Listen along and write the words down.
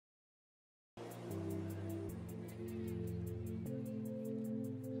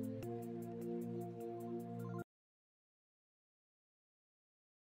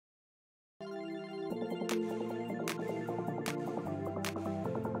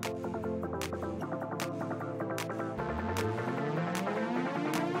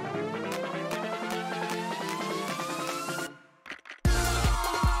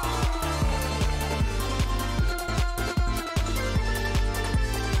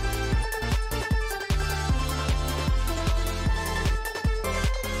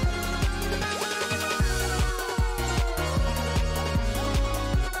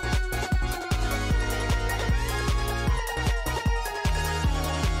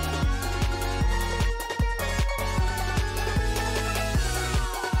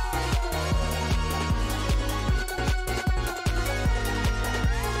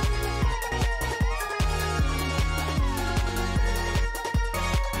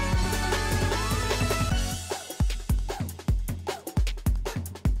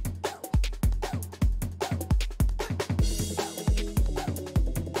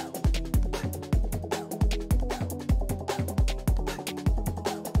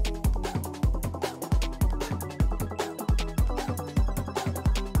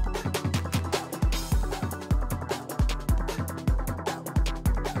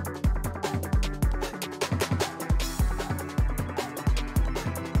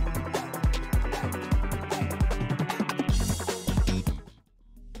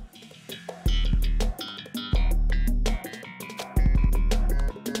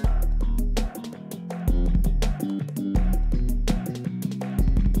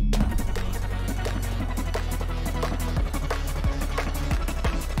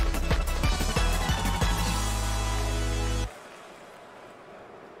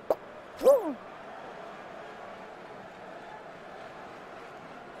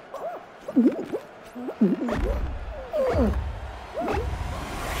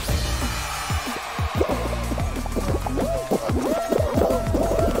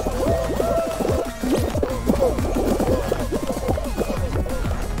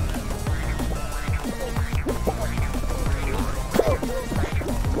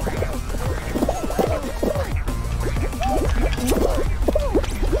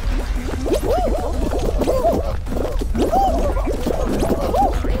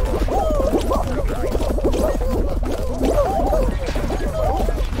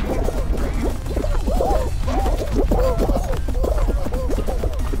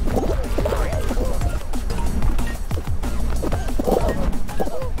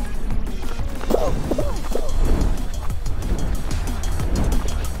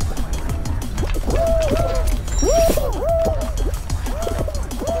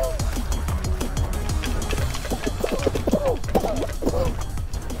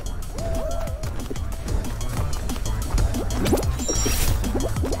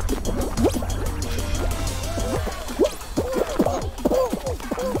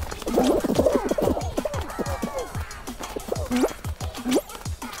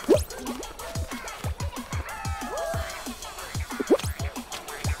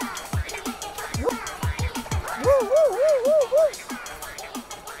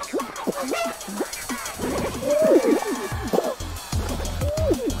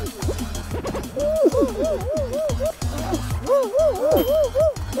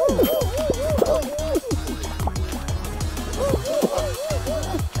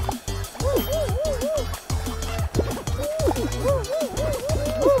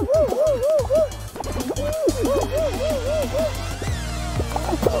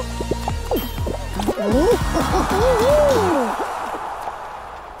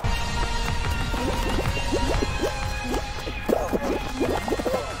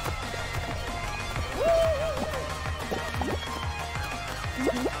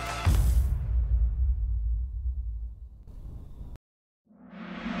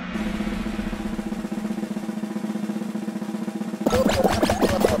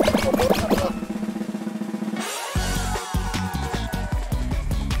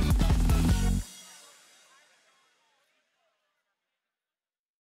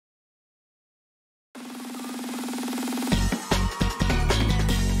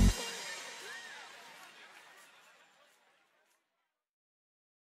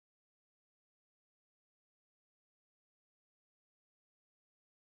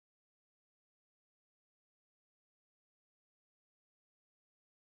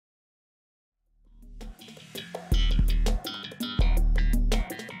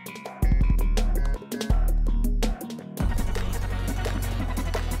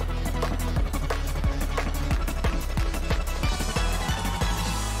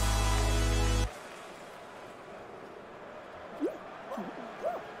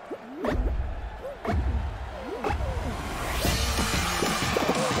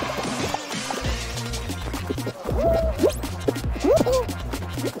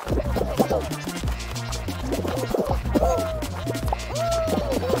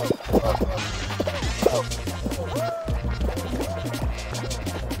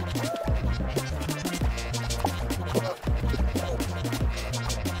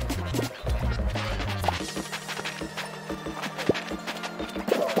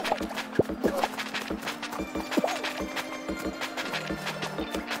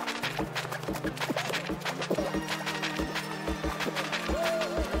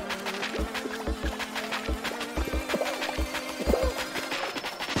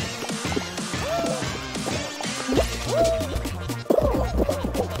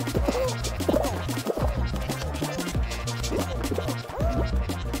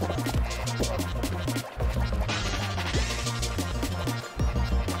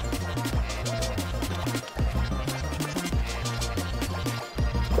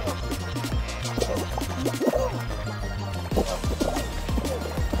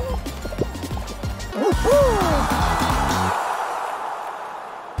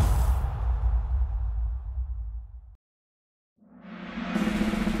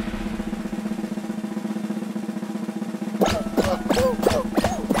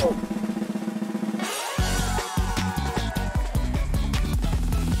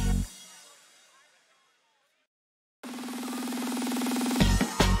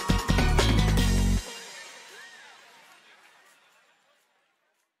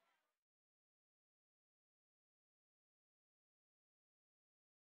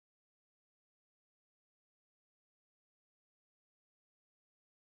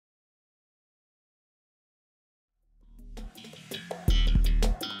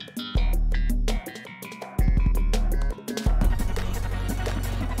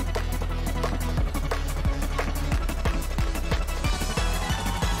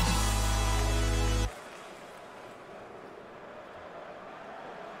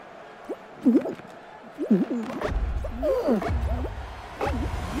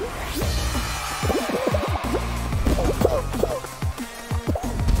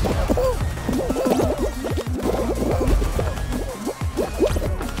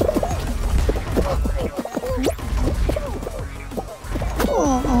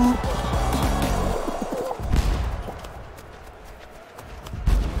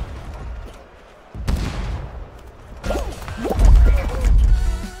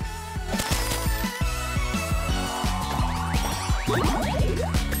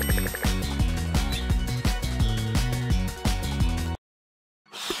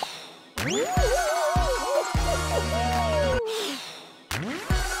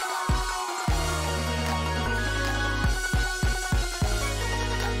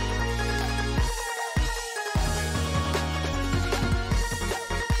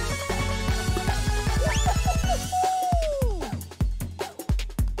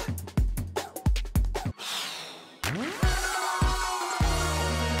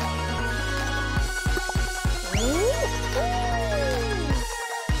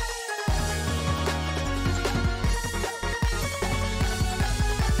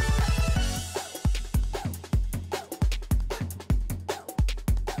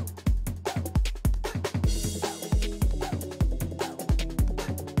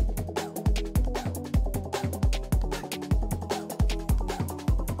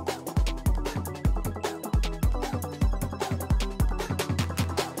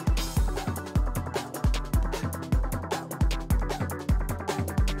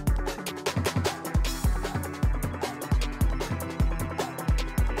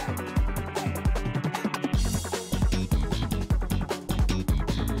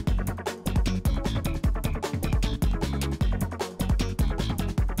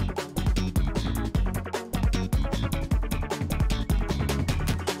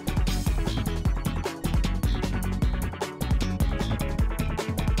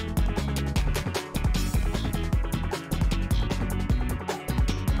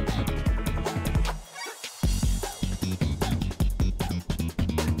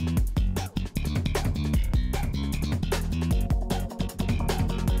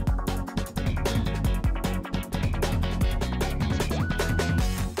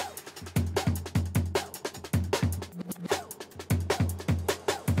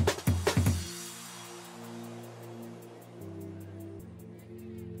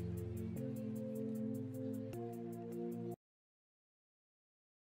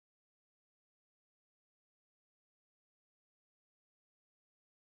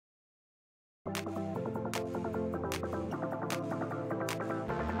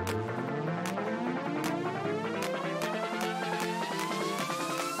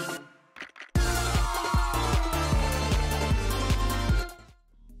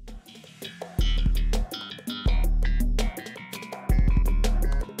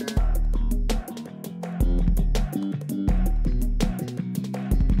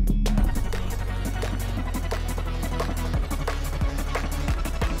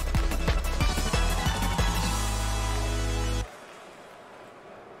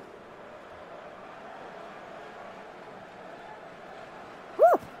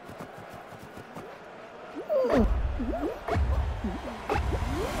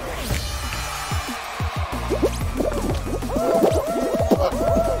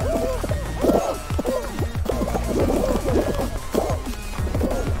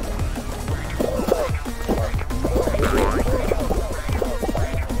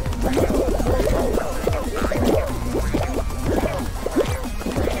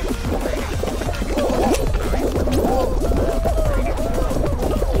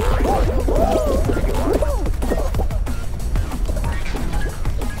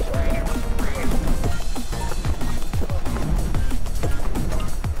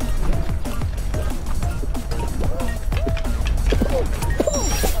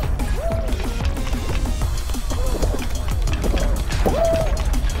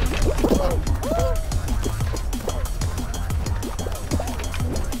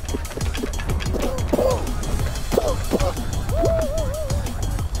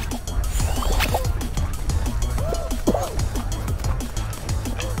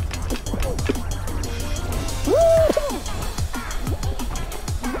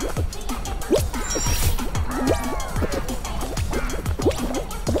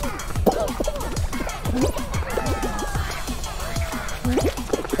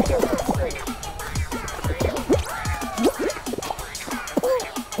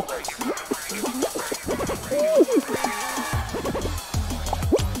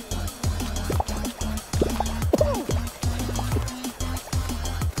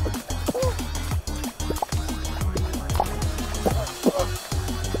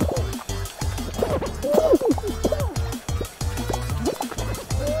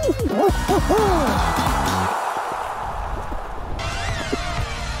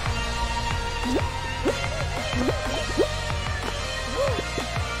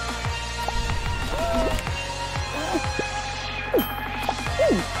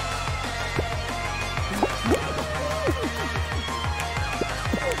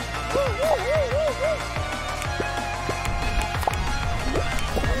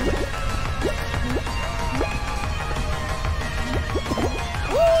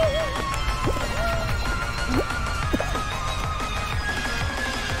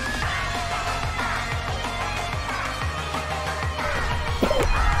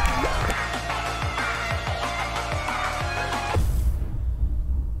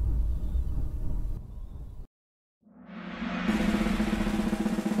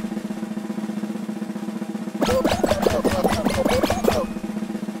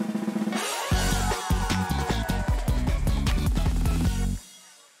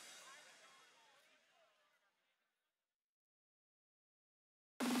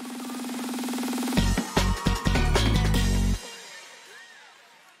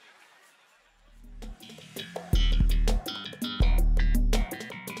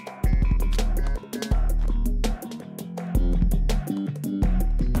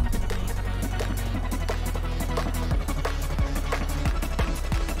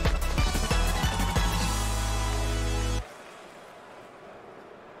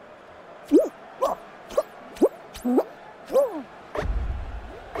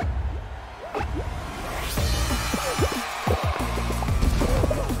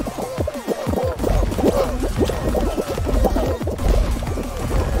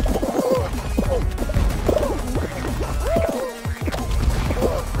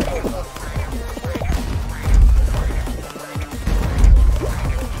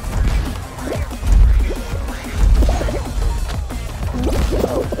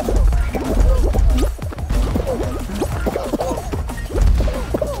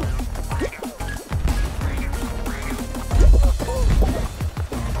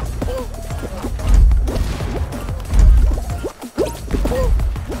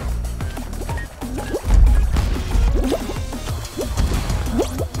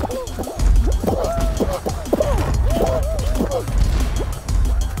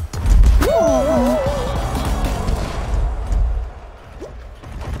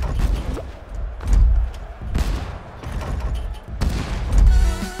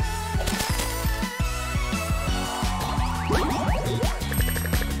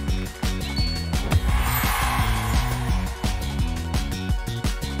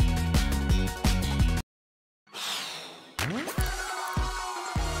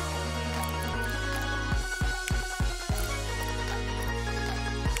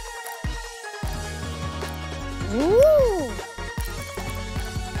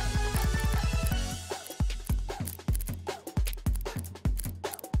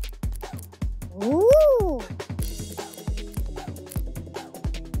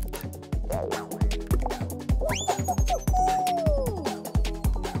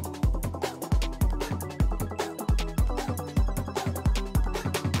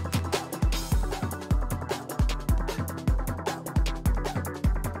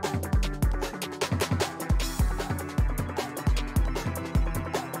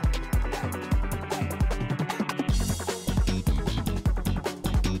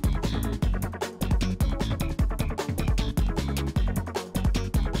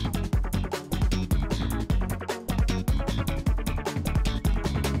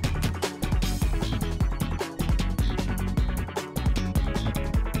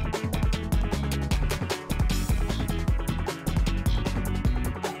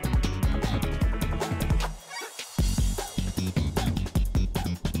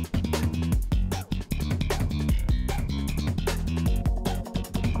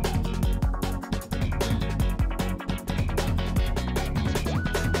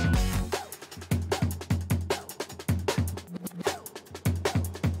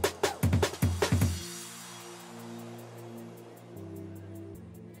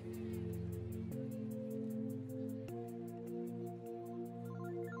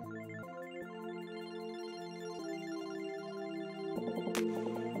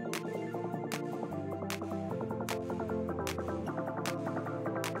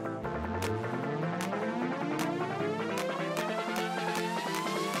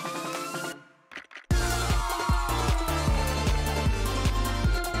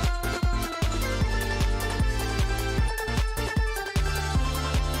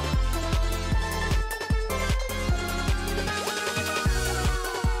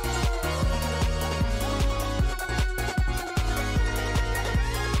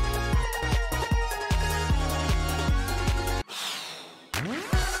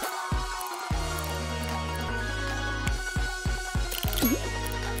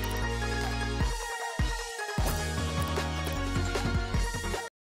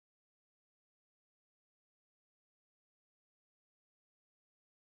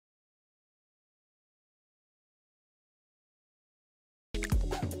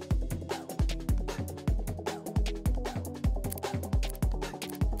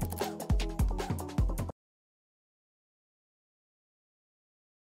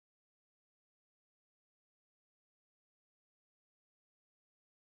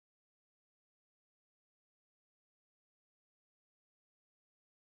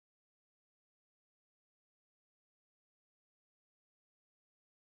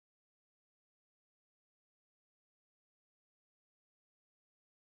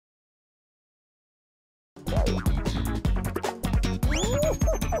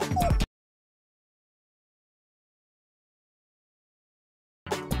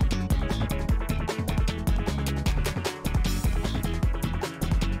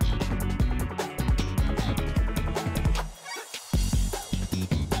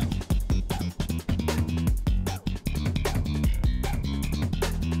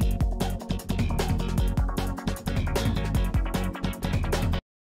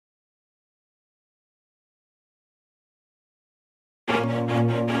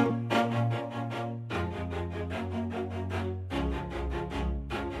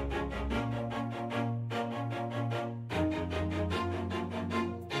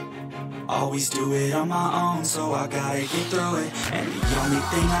Always do it on my own, so I gotta get through it. And the only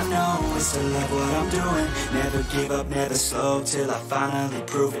thing I know is to love what I'm doing. Never give up, never slow, till I finally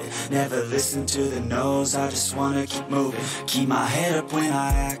prove it. Never listen to the no's, I just wanna keep moving. Keep my head up when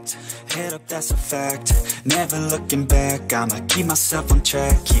I act, head up, that's a fact. Never looking back, I'ma keep myself on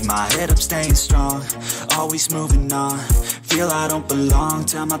track. Keep my head up, staying strong, always moving on. Feel I don't belong,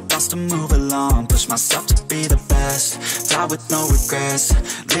 tell my thoughts to move along. Push myself to be the best, die with no regrets.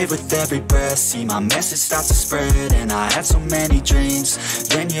 Live with every breath, see my message start to spread. And I had so many dreams,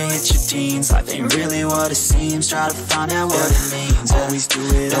 then you hit your teens. Life ain't really what it seems, try to find out what it means. Always do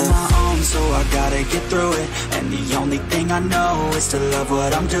it on my own, so I gotta get through it. And the only thing I know is to love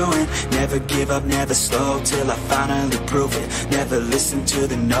what I'm doing. Never give up, never slow, till I finally prove it. Never listen to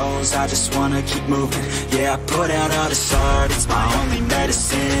the no's, I just wanna keep moving. Yeah, I put out all this art, it's my only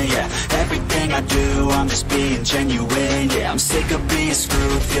medicine. Yeah, everything I do, I'm just being genuine. Yeah, I'm sick of being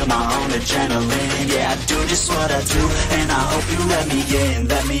screwed, feel my own adrenaline. Yeah, I do just what I do, and I hope you let me in,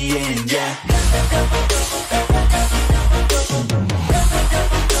 yeah.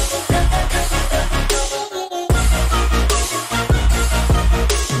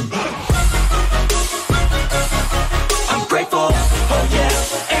 I'm grateful, oh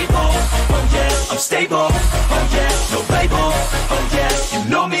yeah, able, oh yeah, I'm stable, oh yeah, no label, oh yeah, you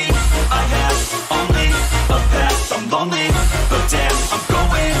know me, I have only a path, I'm lonely, but damn, I'm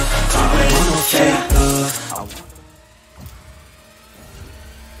going through it, yeah.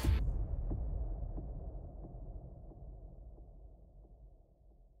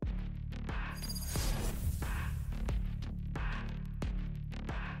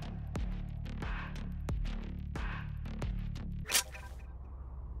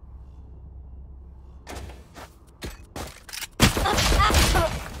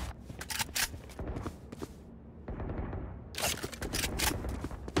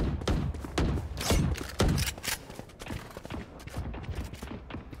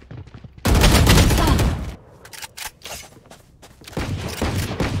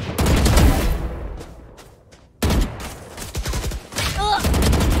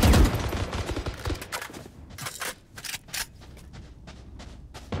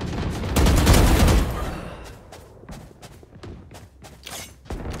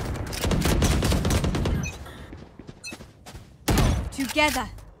 Together,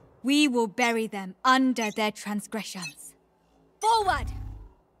 we will bury them under their transgressions. Forward!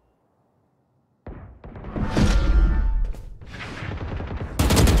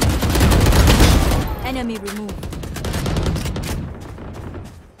 Enemy removed.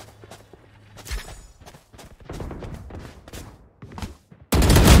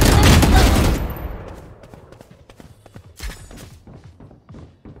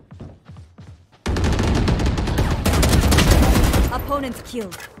 Opponent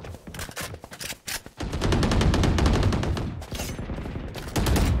killed.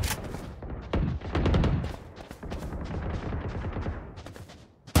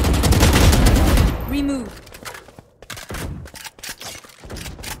 Remove.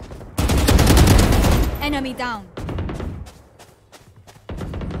 Enemy down.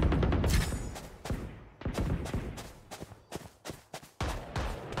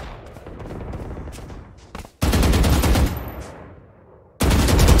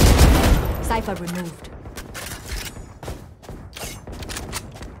 Cypher removed.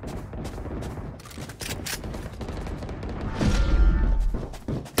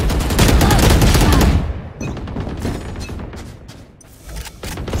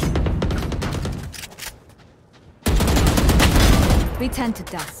 Return to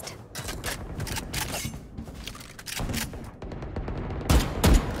dust.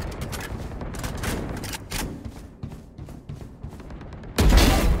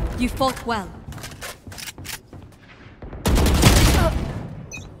 You fought well.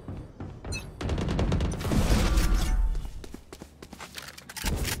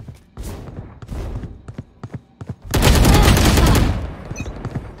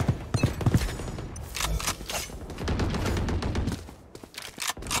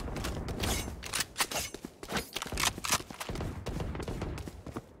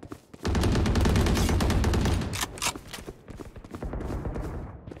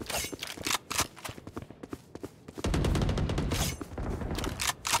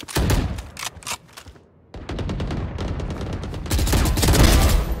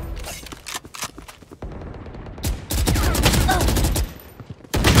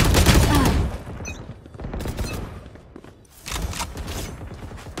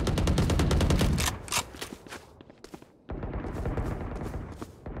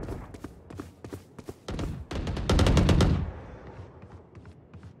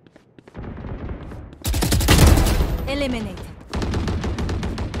 eliminated.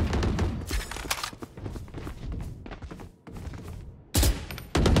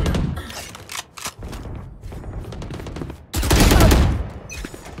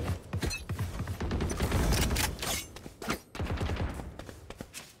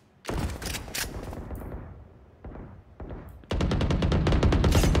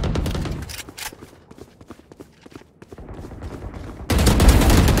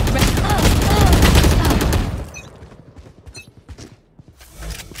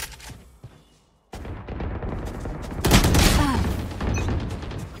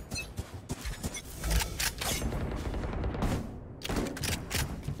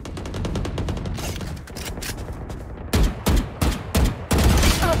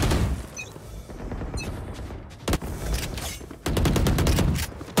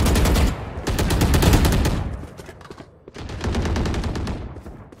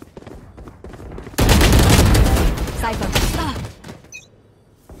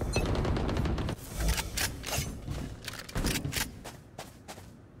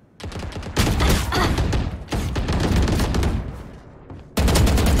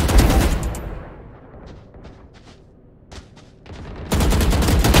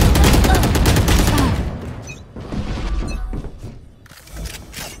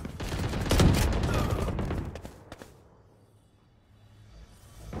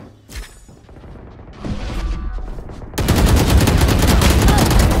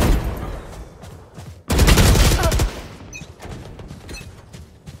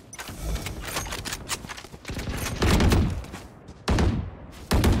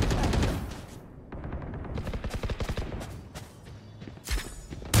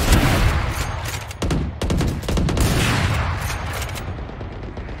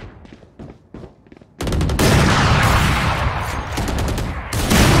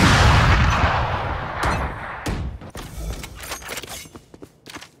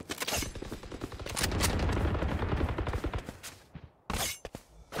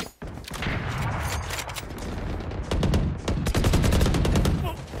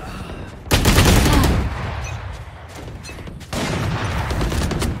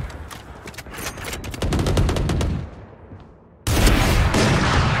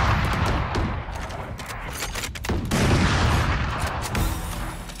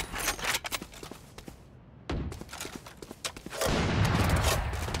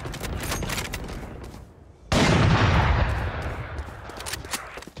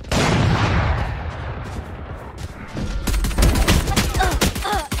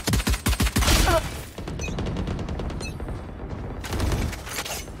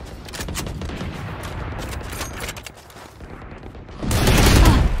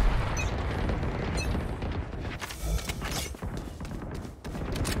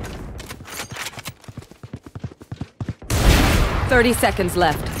 Thirty seconds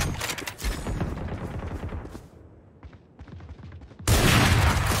left.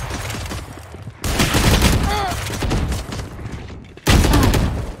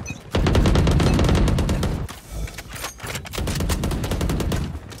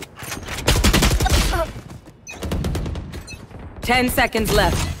 Ten seconds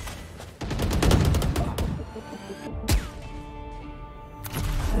left.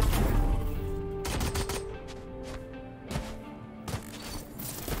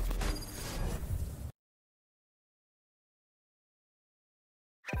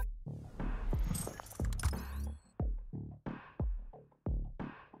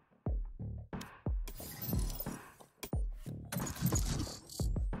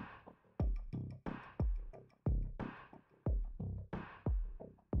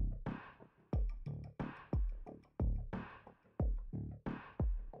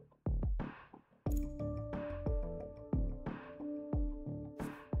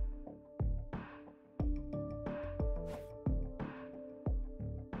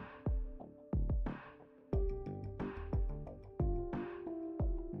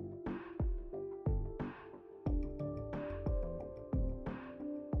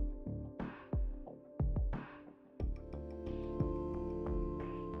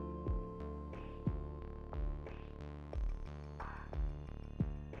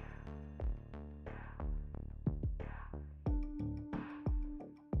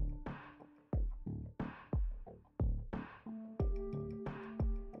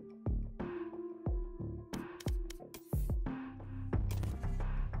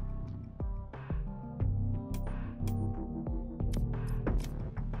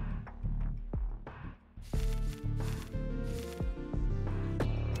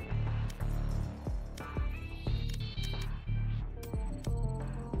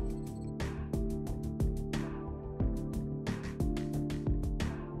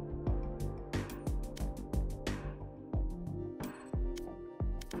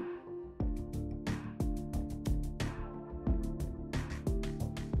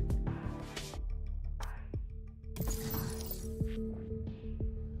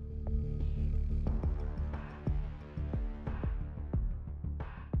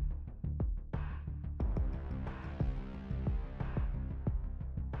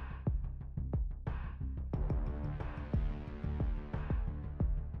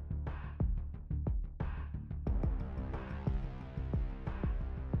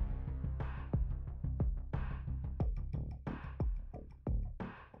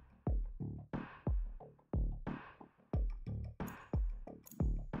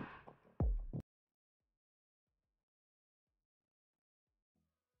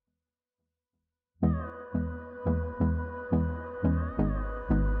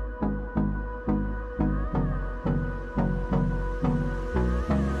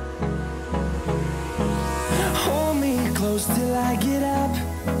 close till I get up.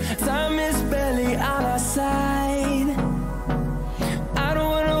 Time is barely on our side. I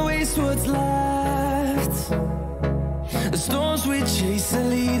don't wanna waste what's left. The storms we chase are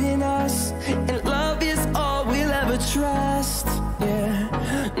leading us, and love is all we'll ever trust.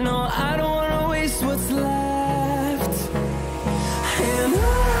 Yeah, no, I don't wanna waste what's left. And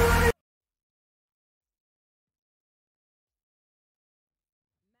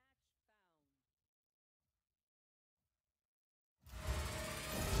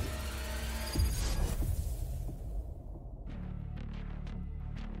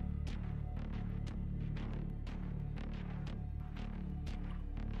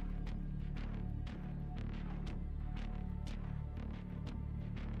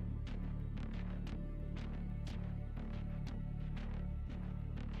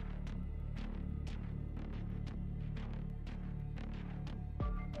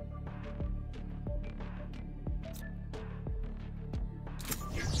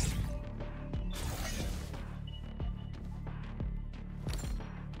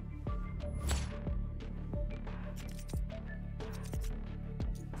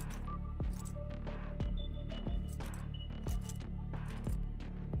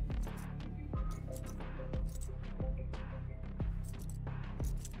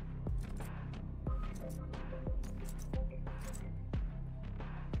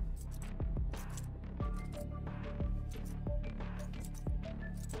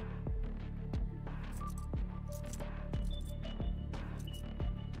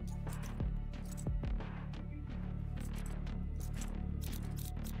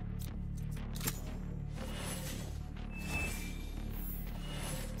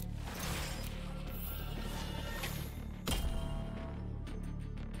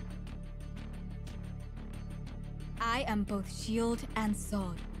I am both shield and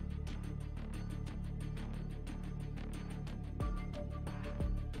sword.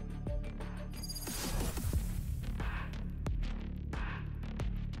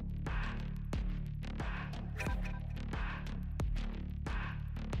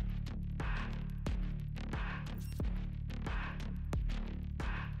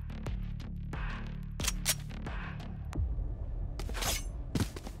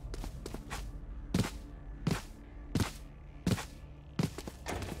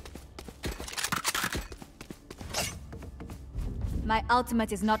 My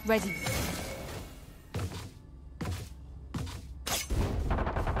ultimate is not ready.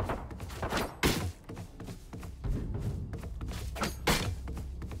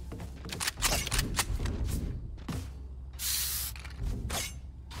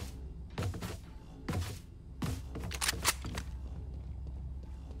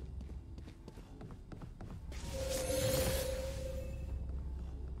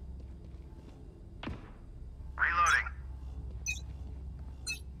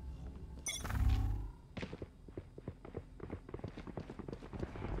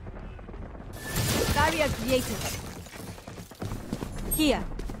 Barrier created. Here.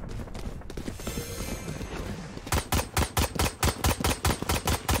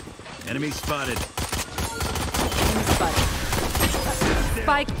 Enemy spotted. Enemy spotted.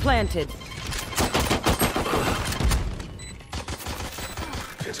 Spike planted.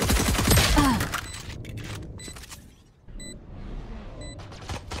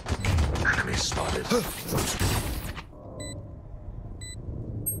 Enemy spotted.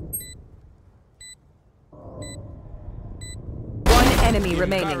 Enemy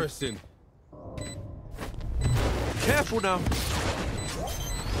remaining. Careful now.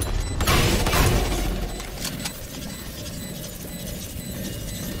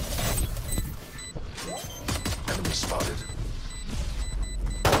 Enemy spotted.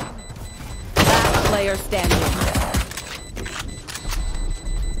 Last player standing.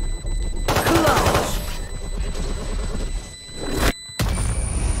 Clutch.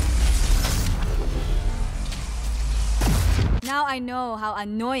 Now I know how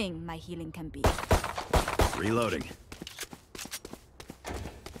annoying my healing can be. Reloading.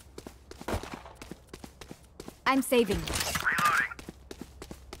 I'm saving. Reloading.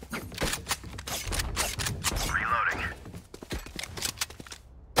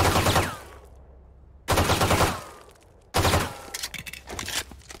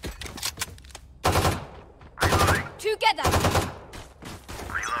 Together!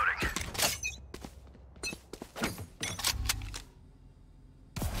 Reloading.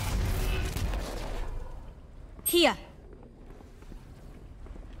 Here.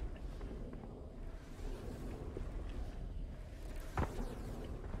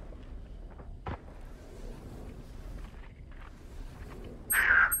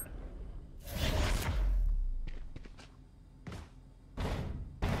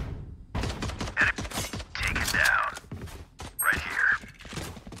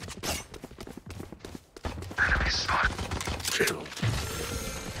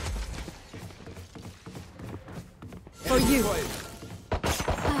 you.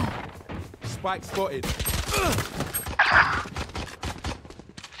 Spike spotted.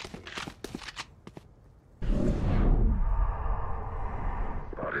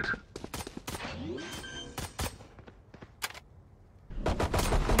 Spotted.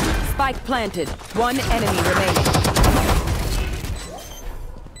 Spike planted. One enemy remaining.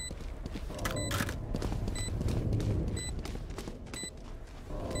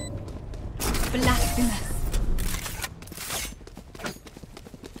 Blasphemous.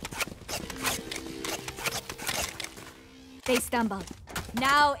 They stumbled.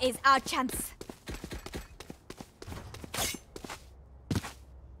 Now is our chance.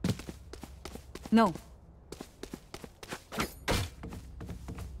 No.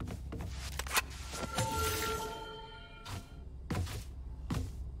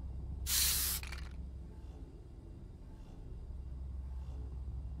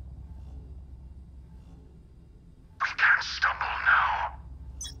 We can't stumble now.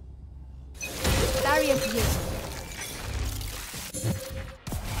 Barrier here.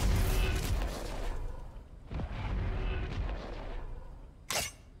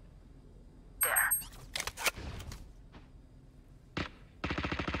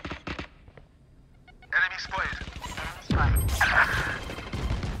 Enemy spotted.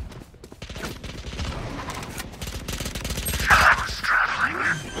 Shadows traveling.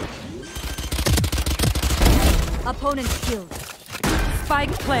 Opponent killed.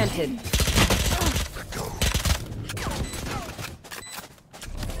 Spike planted. Let go.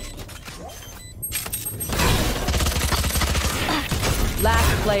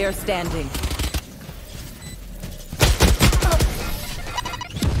 Last player standing.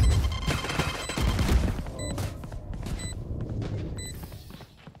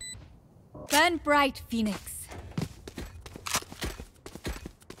 Burn bright, Phoenix.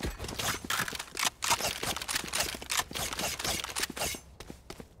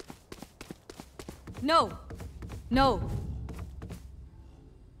 No. No.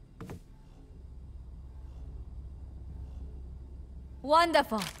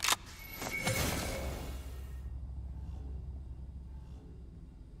 Wonderful.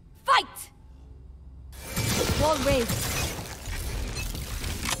 Fight! Wall raised.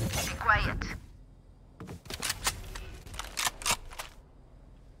 Be quiet.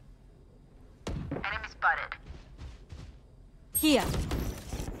 Enemy spotted. Here.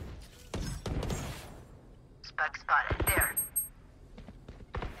 Spike spotted. There.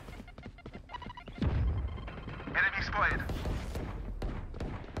 Enemy spotted.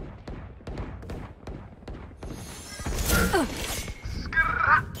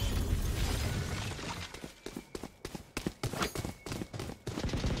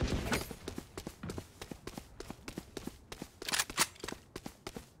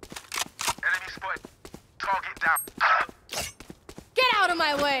 Enemy spotted. Target down. Get out of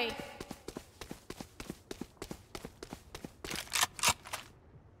my way!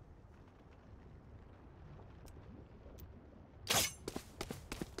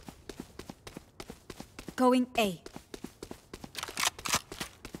 Going A. Enemy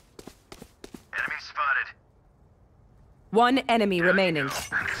spotted. One enemy remaining. This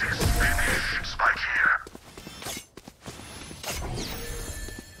is finish. Spike here.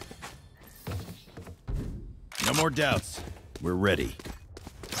 No more doubts. We're ready.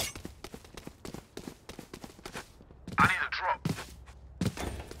 I need a drop.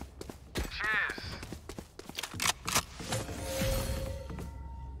 Cheers.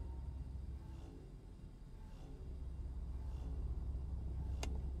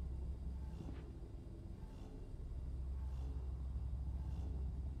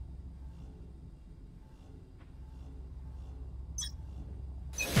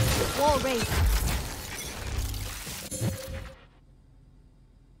 Wall raised.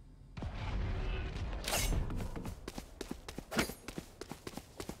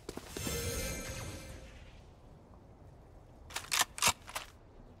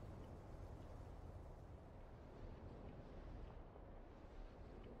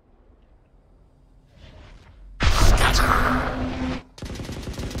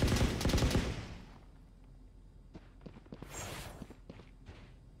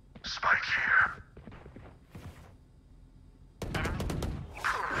 Spike here.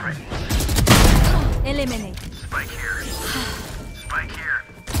 Eliminate. Spike here. Spike here.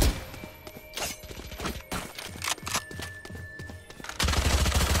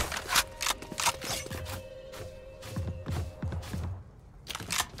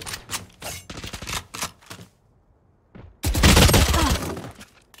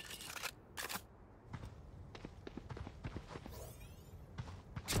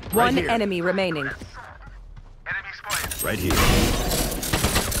 One here. enemy remaining. Enemy spotted. Right here.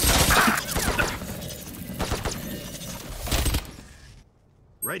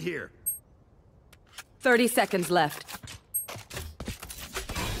 Right here. 30 seconds left.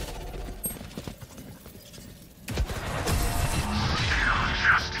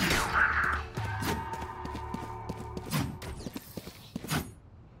 Just human.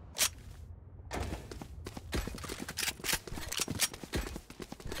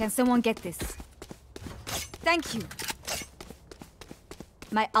 Can someone get this? Thank you.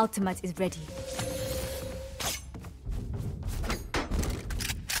 My ultimate is ready. You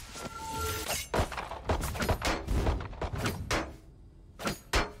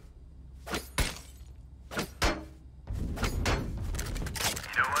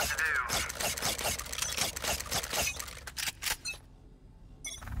know what to do.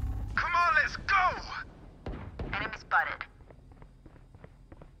 Come on, let's go! Enemy spotted.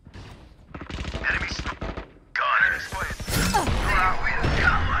 Enemies gone. Enemy spotted. You're out with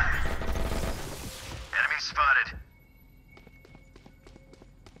got one. Enemy spotted.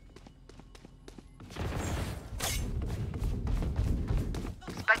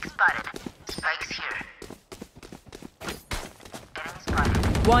 Spike spotted. Spike's here. Enemy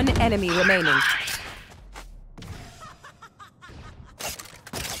spotted. One enemy remaining.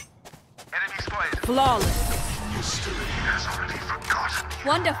 Enemy spotted. Flawless. History has already forgotten.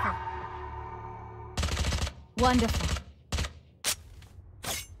 Wonderful. Wonderful.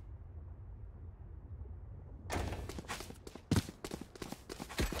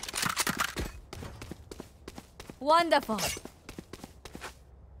 Wonderful.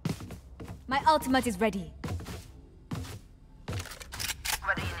 My ultimate is ready.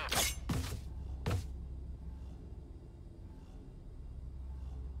 What do you need?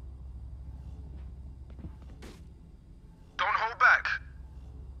 Don't hold back.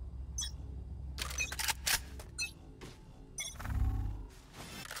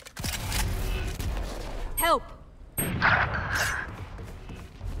 Help!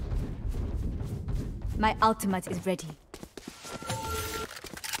 My ultimate is ready.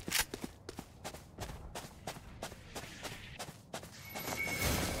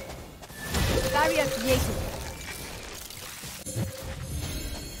 Barrier created.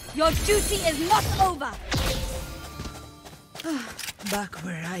 Your duty is not over! Back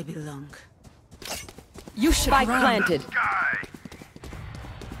where I belong. You should Spike planted. Guy.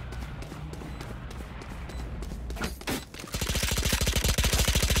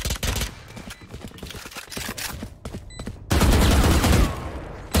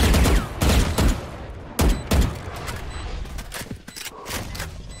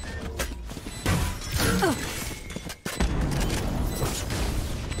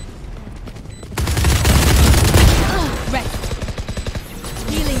 Rest.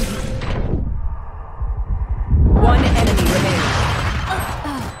 Healing you. One enemy remaining.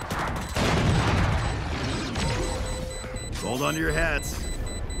 Hold on to your hats.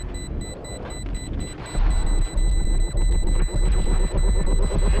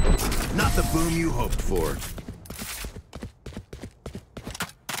 Not the boom you hoped for.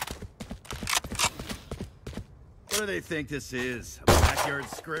 What do they think this is? A backyard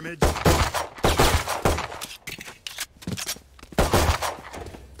scrimmage?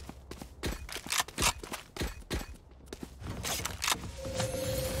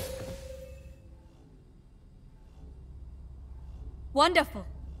 Wonderful.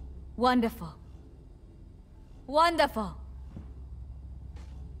 Wonderful. Wonderful.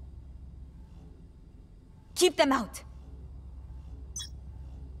 Keep them out.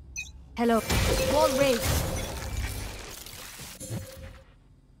 Hello. Wall raised.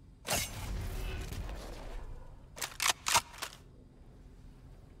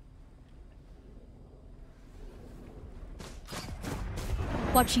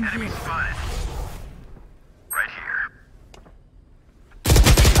 Watching here. Spotted. Right here.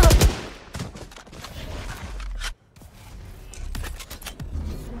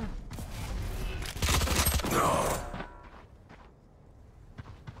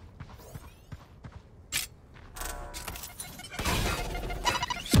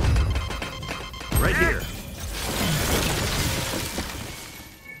 Right here.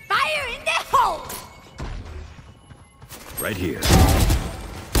 Fire in the hole! Right here.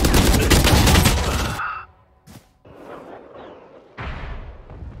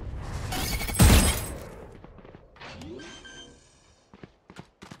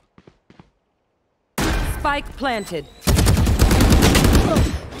 Spike planted.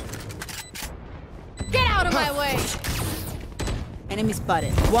 Get out of my way! Enemy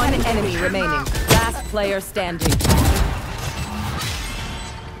spotted. One enemy remaining. Last player standing.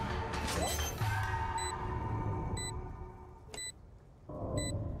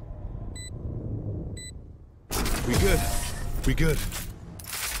 We good. We good.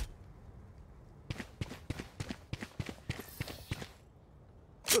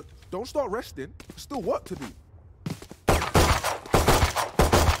 Look, don't start resting. There's still work to do.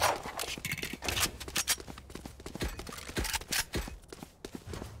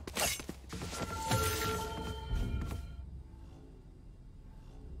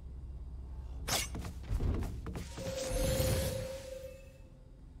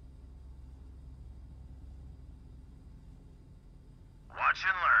 Watch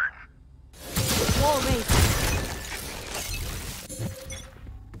and learn. Wall raised.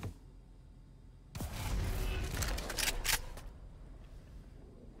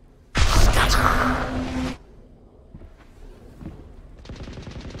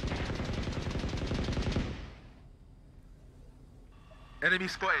 Enemy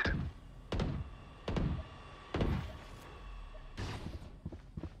spotted.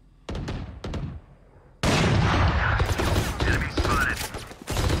 Enemy spotted.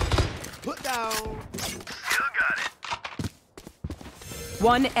 Put down. Still got it.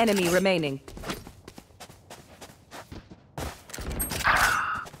 One enemy remaining.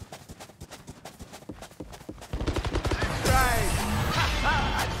 Right.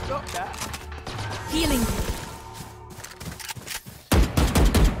 Stop that. Healing.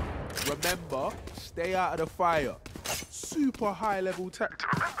 Remember, stay out of the fire. Super high level tactics.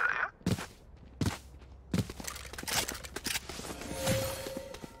 Remember, yeah?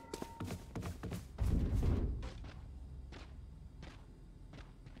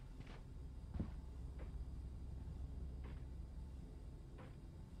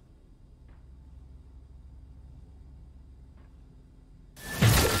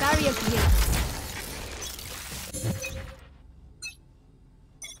 Barrier here.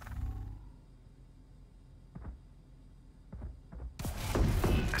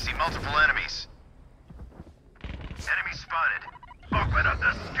 I see multiple enemies. Enemy spotted. Open up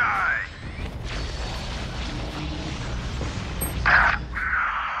the sky!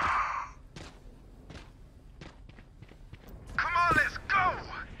 Come on, let's go!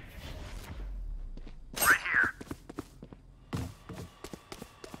 Right here.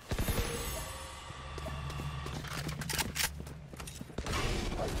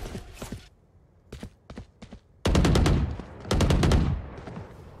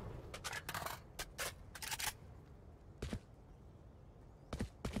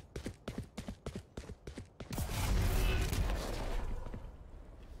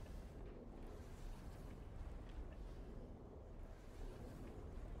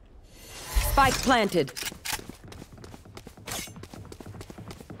 Spike planted.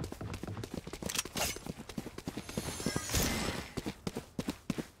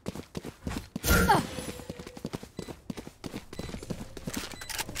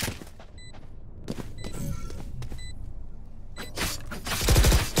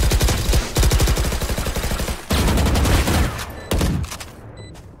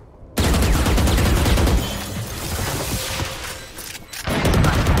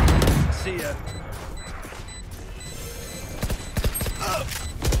 See ya.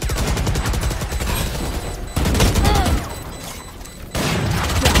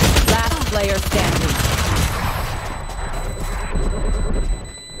 Last player standing.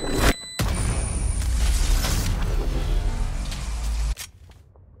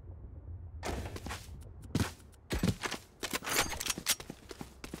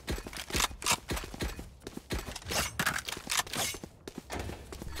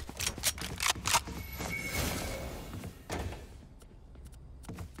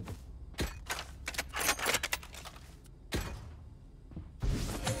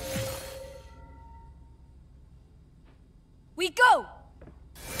 We go!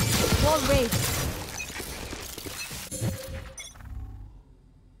 Wall raised.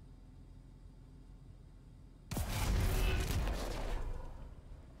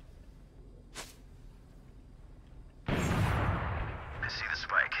 I see the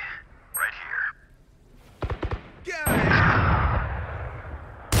spike. Right here. Get out of here.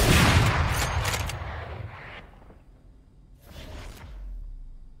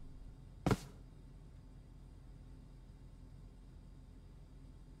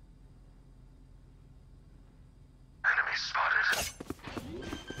 Enemy spotted.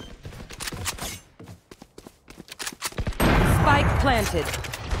 Spike planted.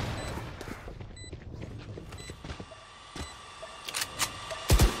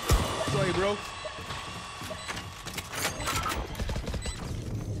 Sorry, bro.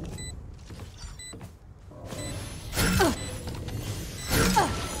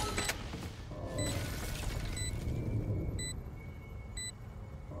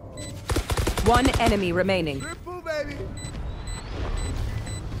 One enemy remaining. Triple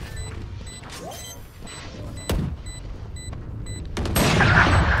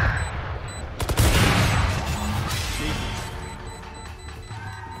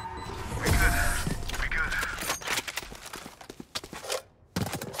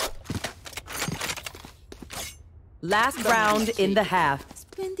Last round in the half.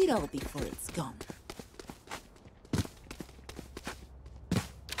 Spend it all before it's gone.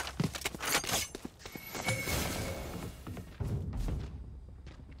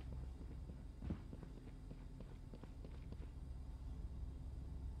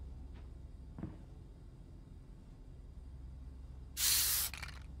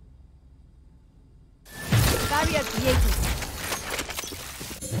 Barrier created.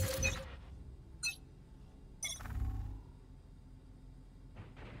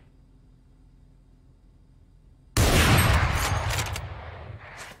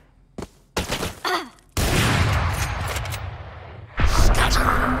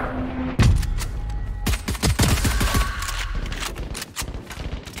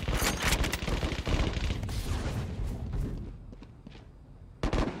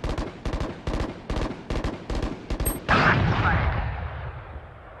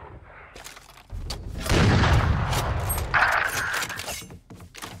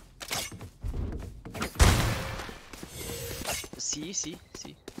 See.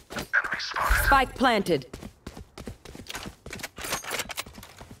 Spike planted.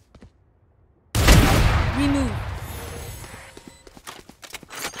 Remove.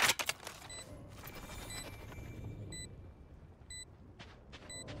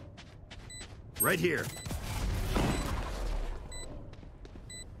 Right here.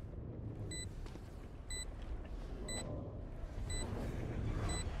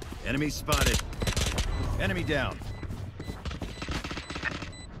 Enemy spotted. Enemy down.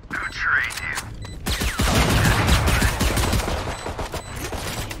 Who trained you?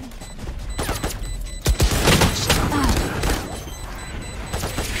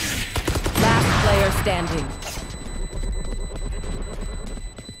 Last player standing.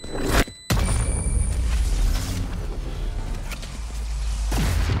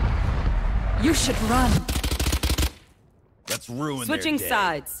 You should run. Let's ruin Switching their day.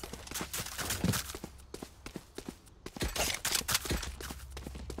 sides.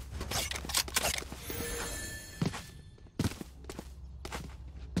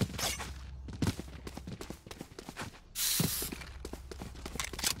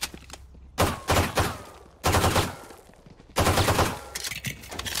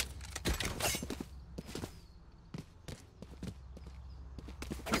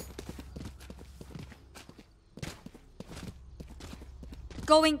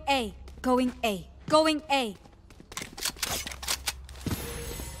 Going A. Going A. Going A.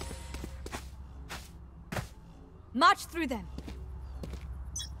 March through them.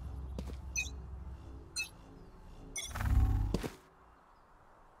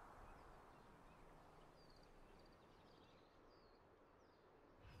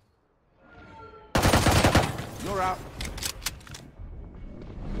 You're out.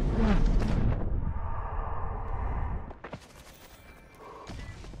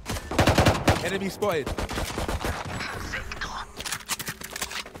 Enemy spotted.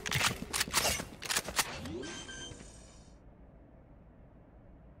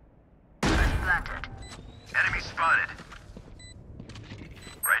 Planted. Enemy spotted.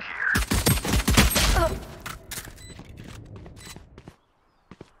 Right here.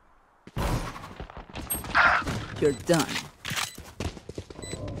 You're done.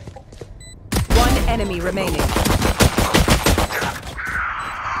 One enemy remaining.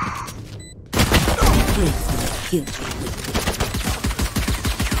 Kill.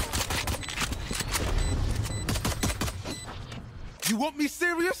 You want me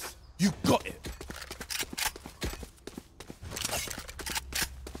serious? You got it.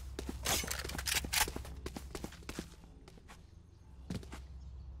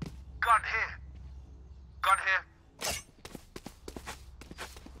 Gun here. Gun here.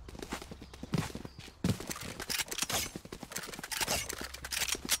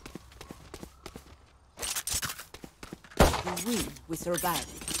 We win. We survive.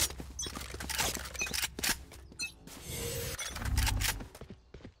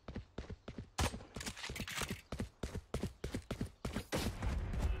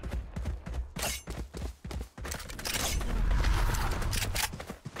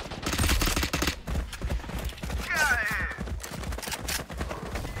 Get out of here.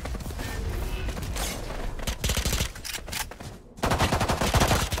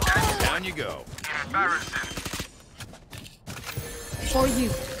 Down you go. Embarrassing. For you.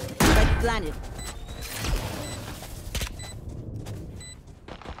 Spike planted.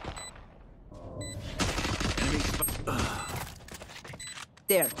 Enemy spotted.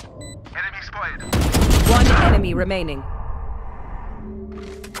 There. Enemy spotted. One enemy remaining.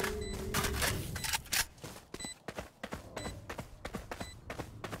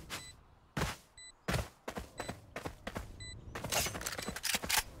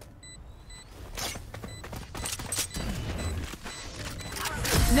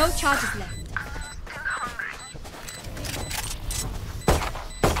 No charges left. Still hungry.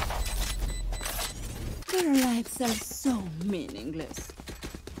 Their lives are so meaningless.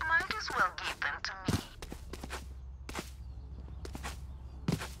 Might as well give them to me.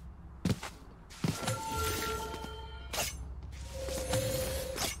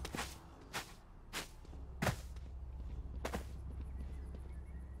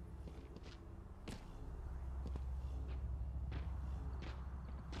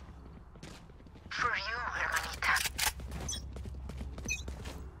 For you, hermanita.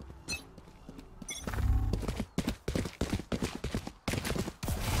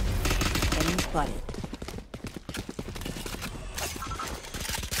 Enemy spotted.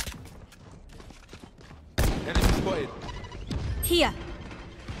 Enemy spotted. Here.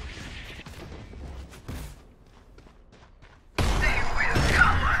 They will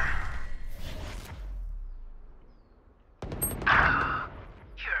cover.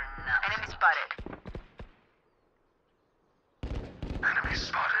 You're not. Enemy spotted. Enemy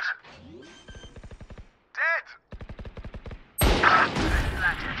spotted. Dead!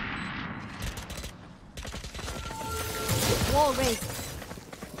 Planted. Wall raised.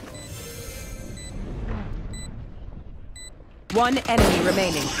 One enemy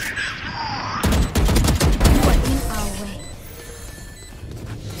remaining. You are in our way.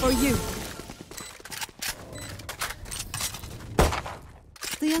 For you.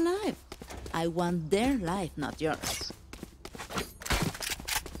 Stay alive. I want their life, not yours.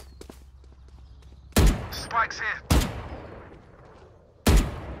 Spike's here.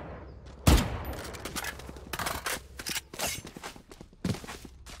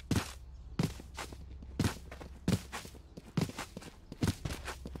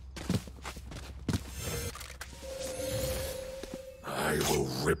 I will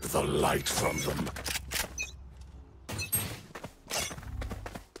rip the light from them.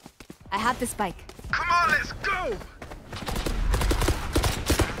 I have the spike. Come on, let's go!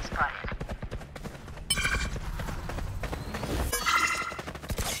 Spotted.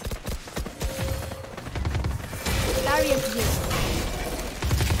 Barrier here.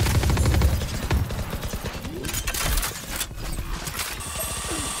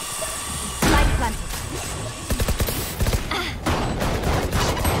 Spike planted.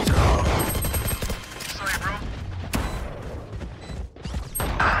 Sorry, bro.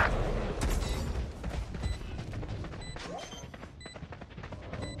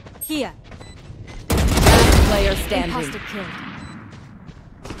 Here. Last player standing. Imposter killed.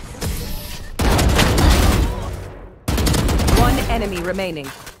 One enemy remaining.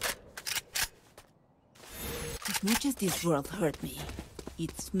 As much as this world hurt me,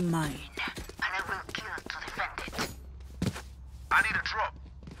 it's mine. And I will kill to defend it. I need a drop.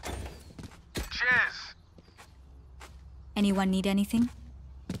 Cheers! Anyone need anything?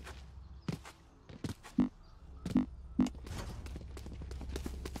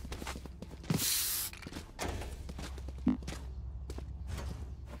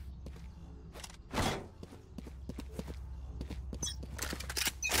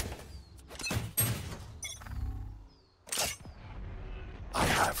 I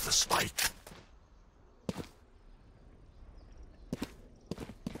have the spike.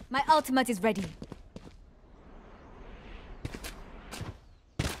 My ultimate is ready.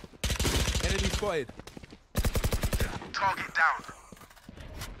 Enemy spotted. Target down.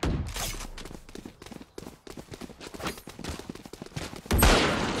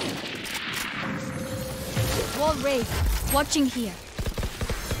 Wall raised. Watching here.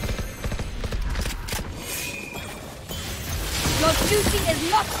 Your duty is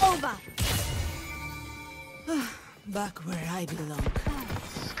not over. Back where I belong.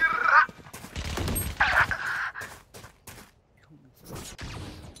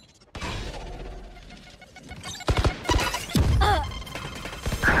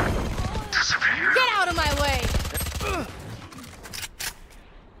 Get out of my way.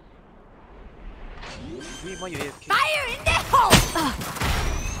 Fire in the hole.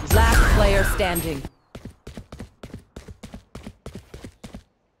 Last player standing.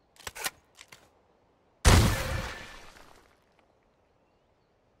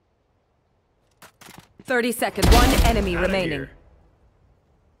 Thirty seconds. One enemy Outta remaining. here.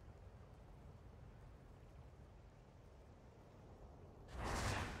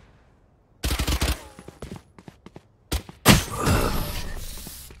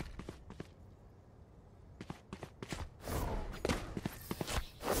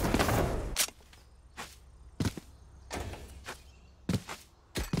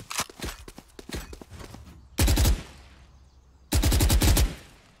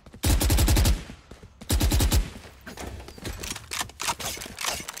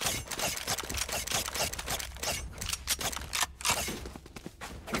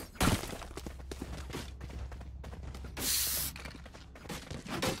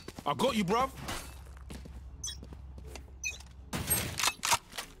 I got you, bruv.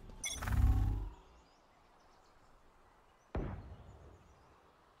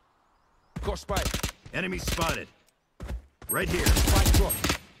 Got spike. Enemy spotted. Right here. Spike drop.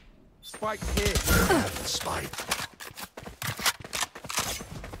 Spike's here. Have the spike.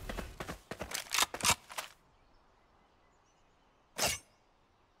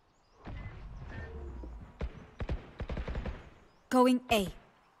 Going A.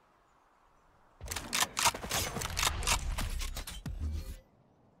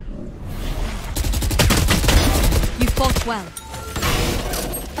 You fought well.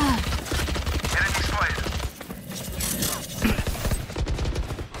 Enemy spotted.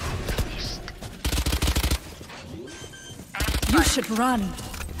 You should run.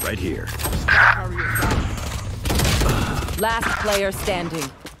 Right here. Last player standing.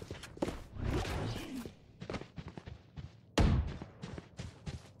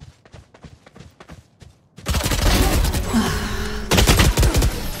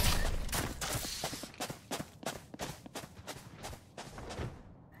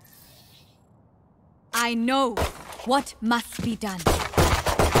 I know what must be done.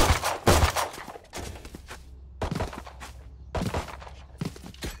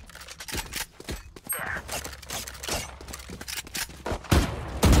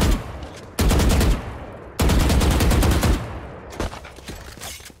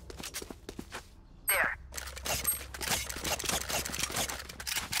 There.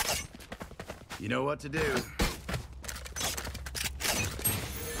 You know what to do.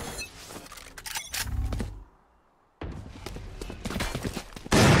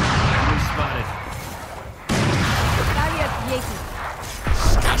 Enemy spotted. Barrier created.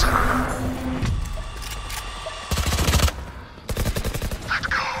 Let's go.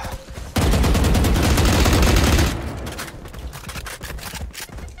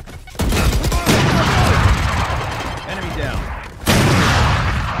 Enemy down.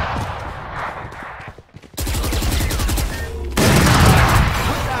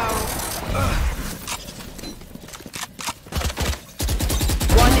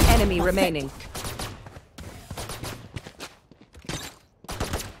 One enemy remaining.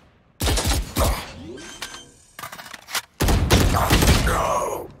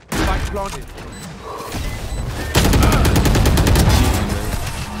 Spike planted.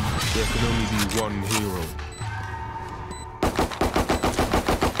 There can only be one hero.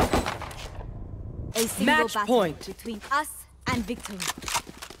 A single Match battle point. between us and victory.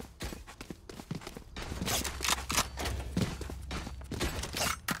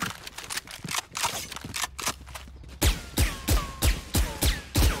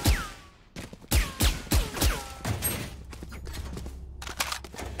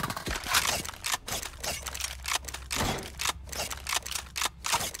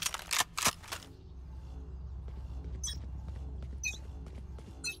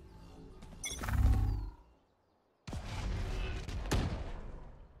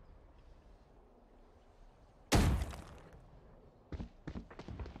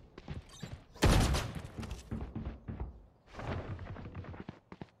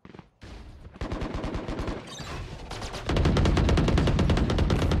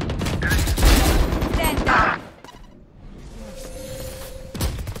 Stand down.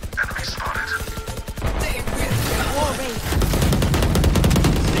 Enemy spotted. War rage.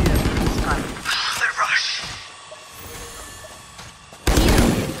 The rush.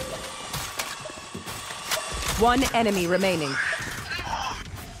 One enemy remaining.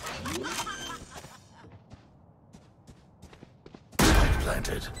 Spike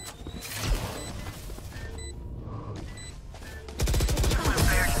planted.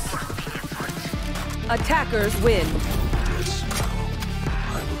 Attackers win. Yes.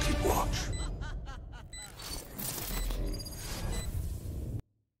 I will keep watch.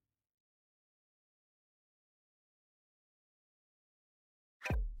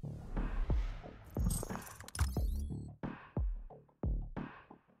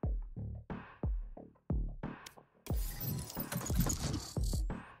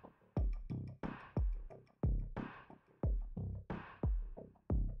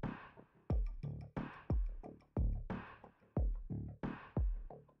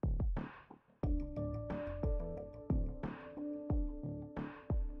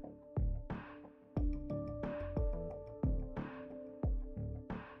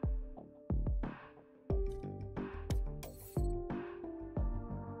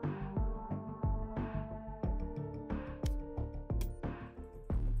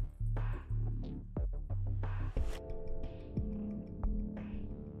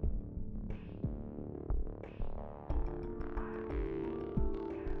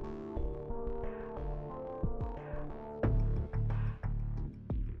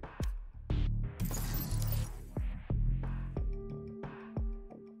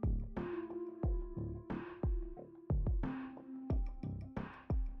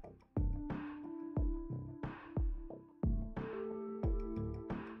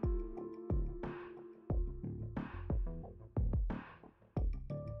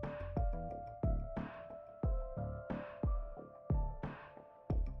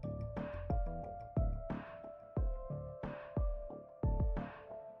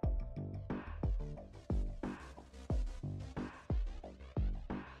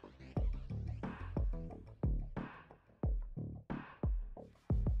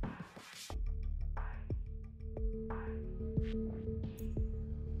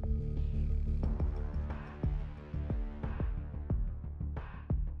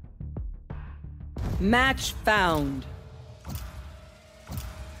 Match found.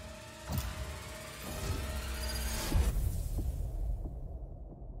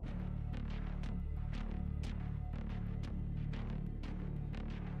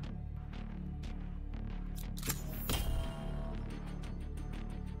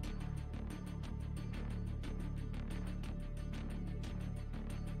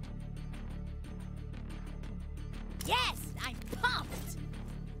 Yes, I'm pumped.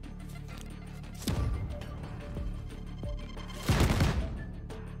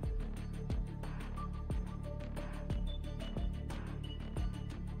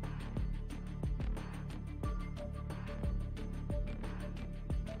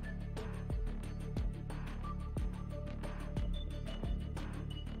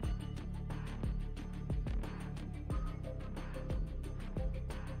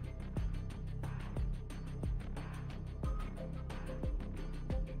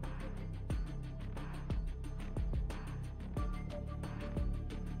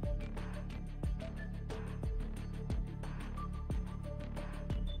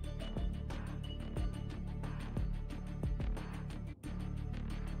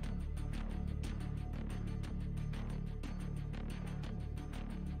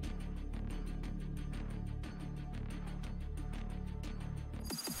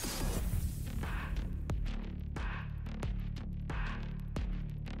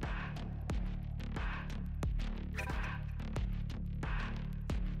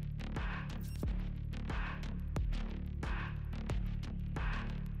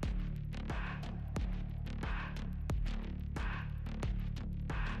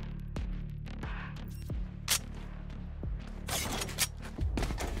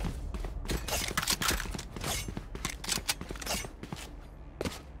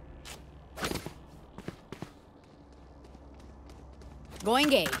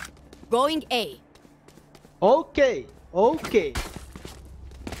 Going A. Going A. Okay, okay.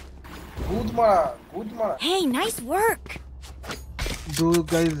 Good mara, good mara. Hey, nice work. Do you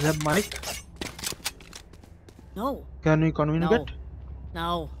guys have mic? No. Can we communicate?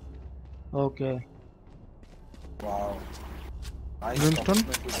 No. Okay. Wow. Nice Winston?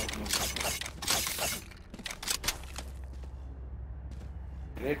 compliment to that team.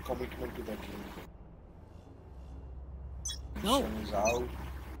 Great commitment to the team. No. Mission is out.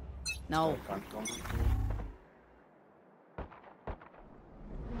 No. I can't communicate.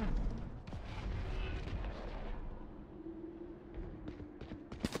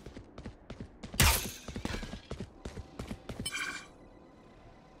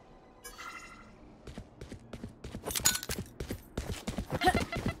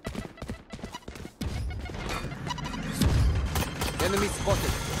 Enemy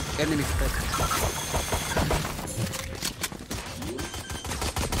spotted. Enemy spotted.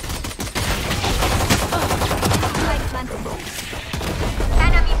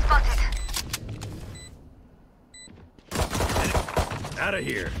 Enemy spotted. Out of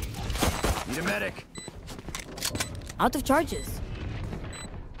here. Need a medic. Out of charges.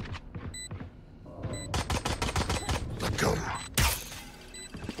 Let go.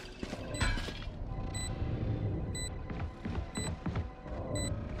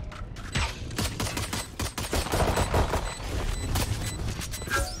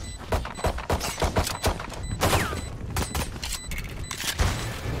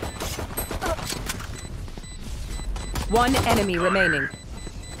 One enemy remaining.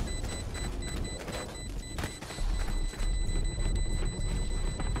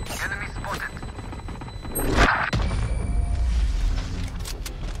 Enemy spotted.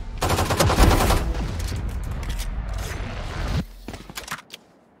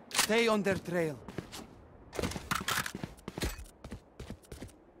 Stay on their trail.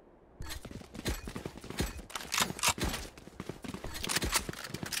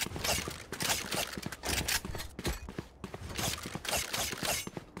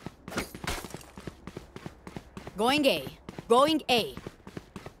 Going A. Going A.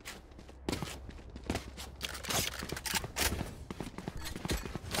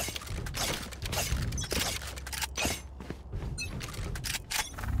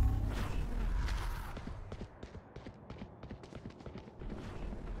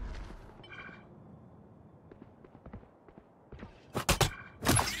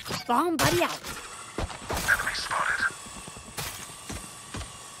 Bomb buddy out. Enemy spotted.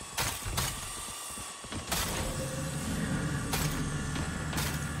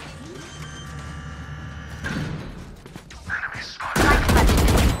 Enemy spotted.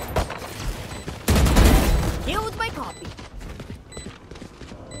 Killed my copy.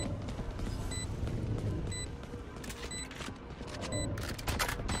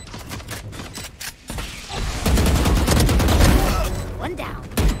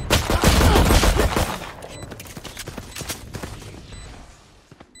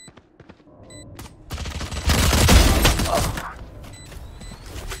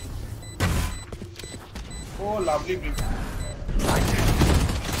 lovely big.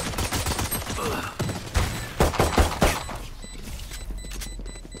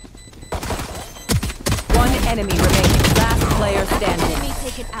 One enemy remaining. Last player standing. Let me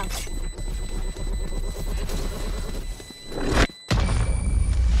take it out.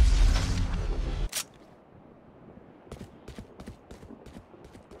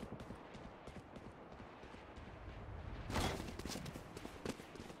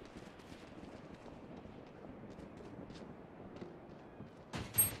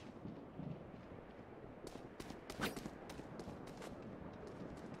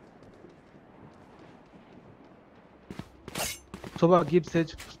 Soba, give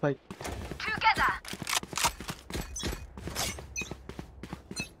Sage spike. Together.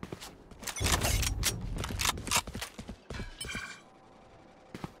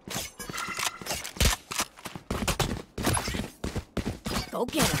 Go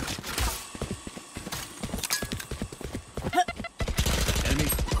get him. Enemy.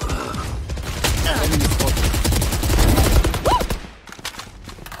 Enemy spotted.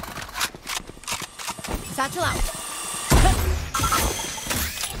 Satchel out.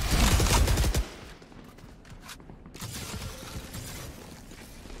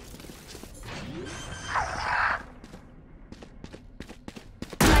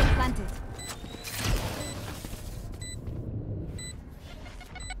 Spike planted.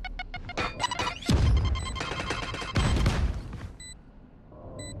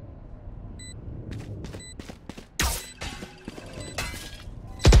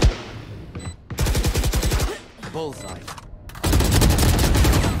 Bullseye.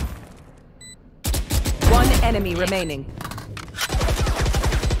 One enemy remaining.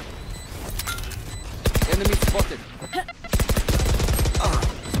 Enemy spotted.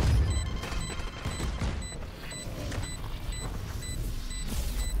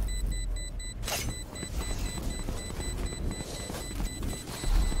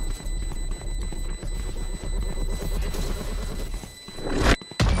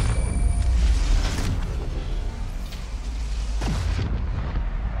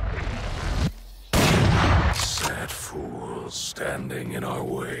 Sad fools standing in our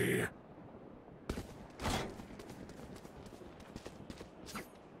way.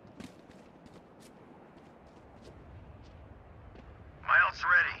 My ult's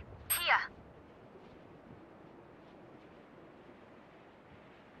ready. Here.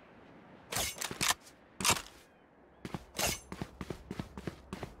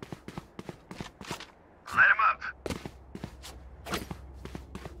 Light him up.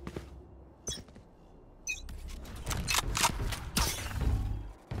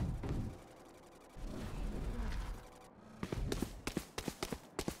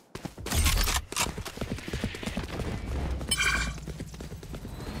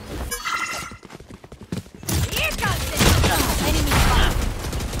 Here comes it. Enemy spot.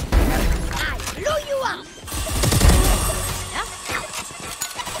 I blew you up.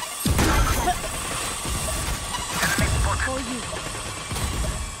 For you.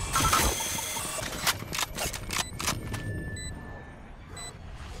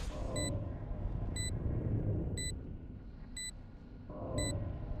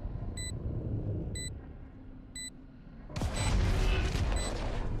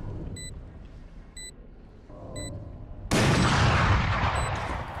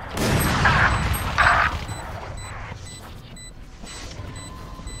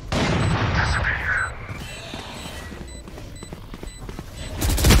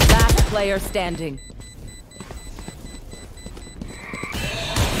 Last player standing.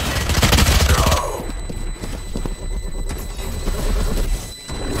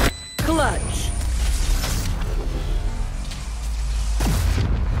 Clutch.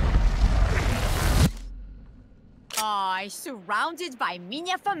 I surrounded by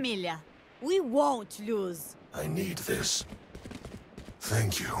minha família. We won't lose. I need this.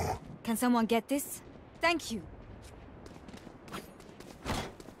 Thank you. Can someone get this? Thank you.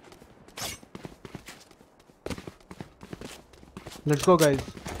 Let's go, guys.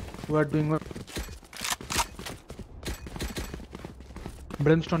 We are doing well.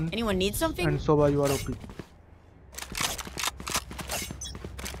 Brimstone Anyone need something? and Soba, you are OP.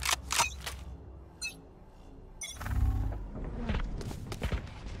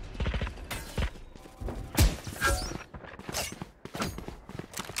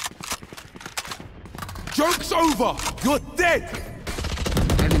 Joke's over! You're dead!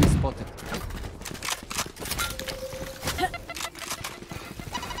 Enemy spotted.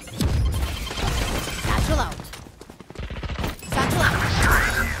 Satchel out. Satchel out.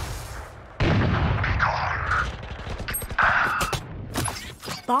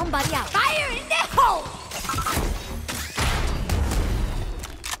 Bomb buddy out. Fire in the hole!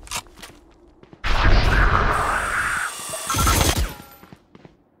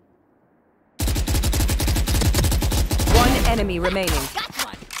 enemy remaining. Got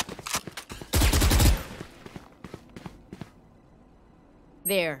one.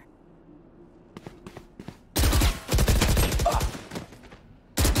 There.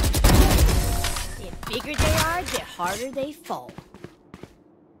 The bigger they are, the harder they fall.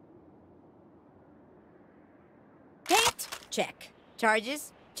 Paint? Check.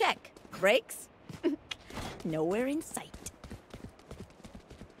 Charges? Check. Brakes? Nowhere in sight.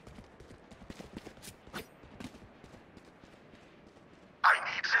 I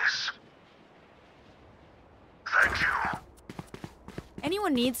need this. Thank you.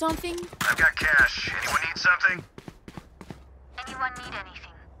 Anyone need something? I've got cash. Anyone need something? Anyone need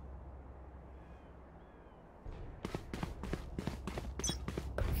anything?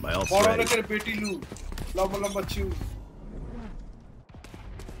 My ult's Bora ready. lekker beti lu. Lamba lamba chew.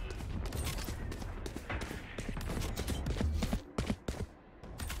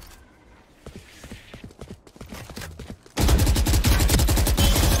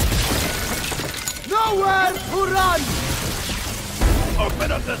 Nowhere to run!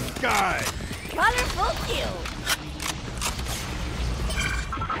 Open up the sky! Colorful kill.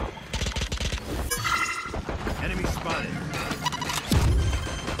 Enemy spotted.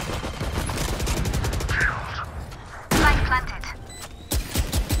 Spike planted.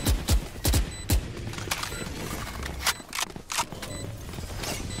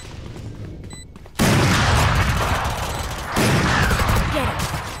 Get it.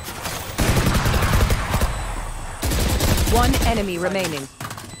 One enemy remaining.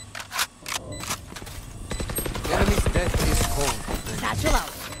 Enemy's death is cold. Satchel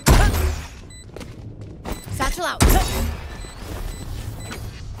out. Satchel out.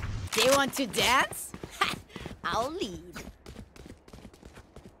 They want to dance? I'll lead.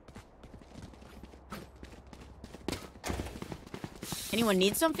 Anyone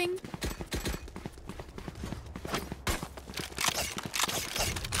need something?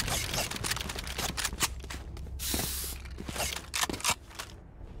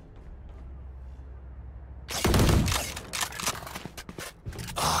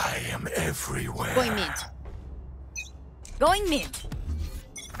 I am everywhere. Going mid. Going mid.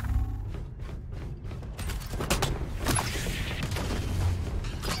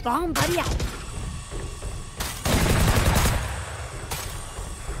 Bomb buddy out.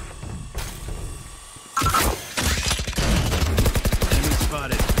 Enemy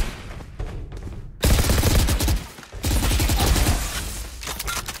spotted.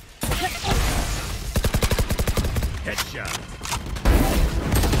 Headshot.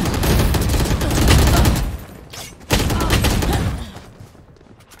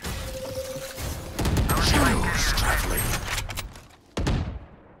 Shadows traveling.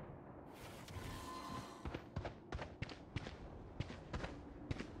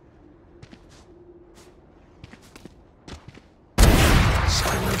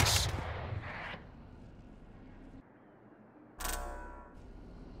 Silence.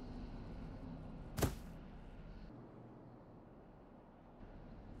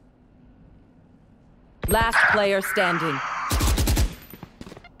 Last player standing.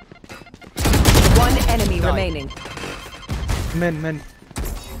 One enemy remaining. Men.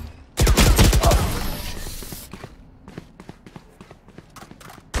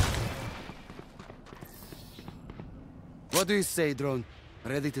 What do you say, drone?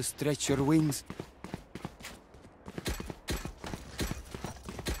 Ready to stretch your wings?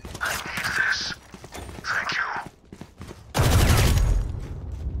 I need this. Thank you.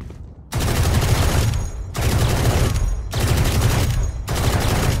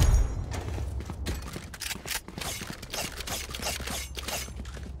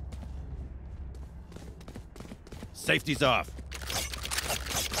 Safety's off.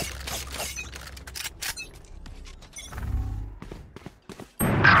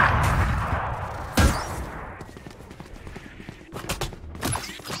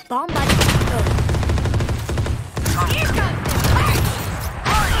 Bomb buddy. Go. Here comes the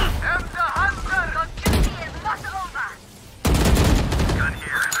punch. am the hunter. Your duty is not over. Gun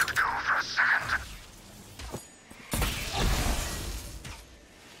here. Let's go for a second.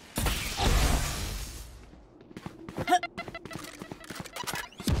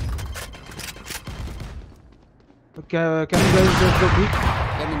 Can you guys just go deep?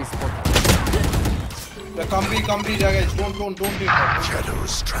 Enemy spotted. Yeah, come B, guys. Don't do that.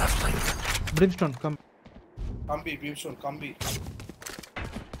 Shadows traveling. Brimstone, come. Come B, Brimstone, come B.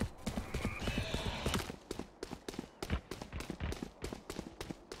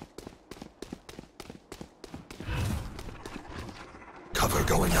 Cover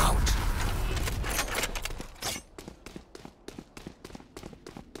going out.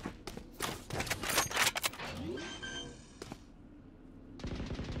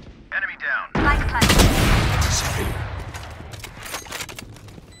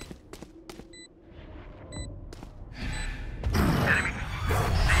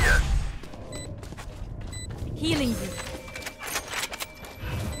 Healing you.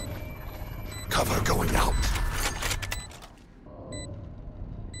 Cover going out.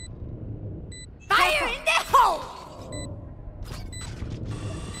 Fire in the hole!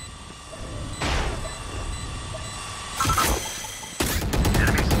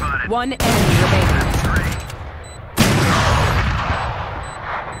 Enemy spotted. One enemy remaining.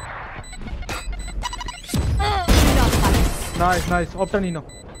 Nice, nice. Opta Nino.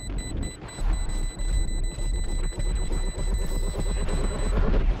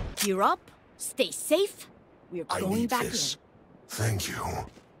 Gear up. Stay safe. We're I going need back this. in. Thank you.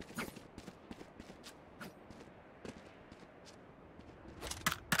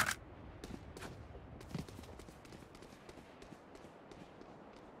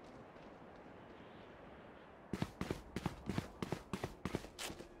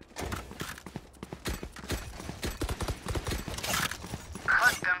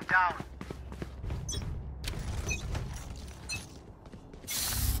 Cut them down.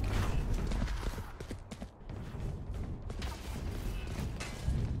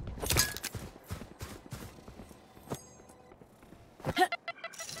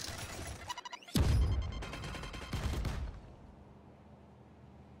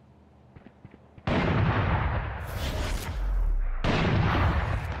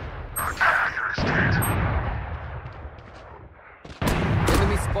 Our carrier is dead.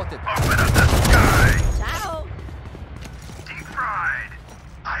 Enemy spotted. Open up the sky. Ciao. Deep fried.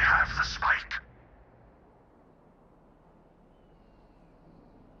 I have the spike.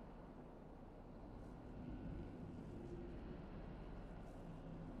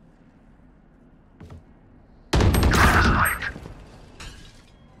 Got the spike.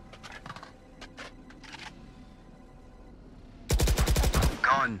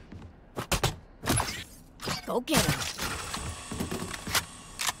 Gone. Go get him.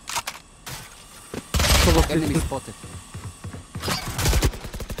 Enemy spotted.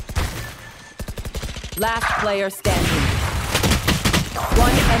 Last player standing.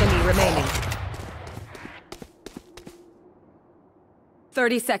 One enemy remaining.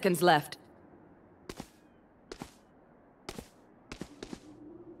 30 seconds left.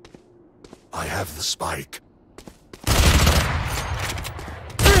 I have the spike.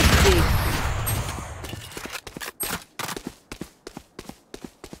 Thirsty.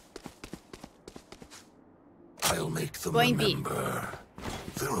 I'll make them Going B. remember.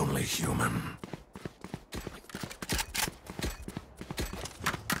 They're only human.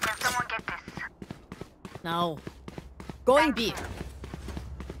 Can someone get this? No. Going B.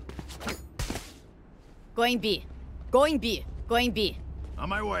 Going B. Going B. Going B. On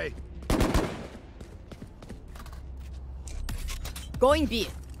my way. Going B.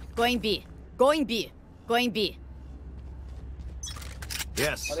 Going B. Going B. Going B.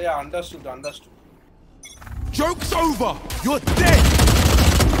 Yes. Oh, yeah, understood, understood. Joke's over! You're dead!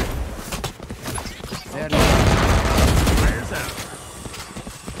 Fires out.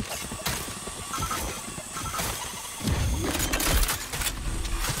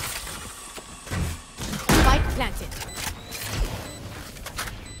 Spike planted.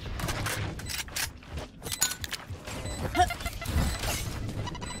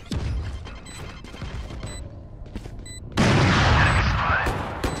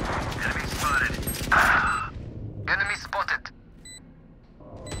 Enemy spotted. Enemy spotted.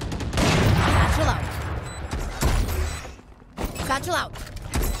 Satchel out. Satchel out.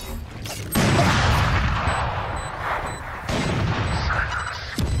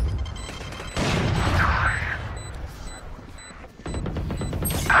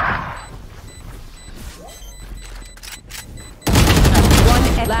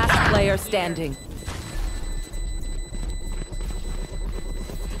 One last player standing.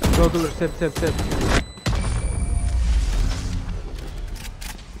 Go, go, step, step, step.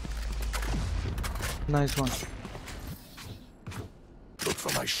 Nice one. Look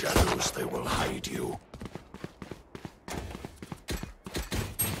for my shadows, they will hide you.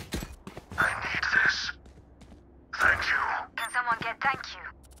 I need this. Thank you. Can someone get thank you?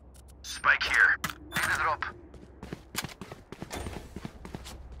 Spike here. Need a drop.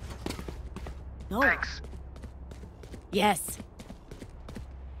 No. Thanks. Yes.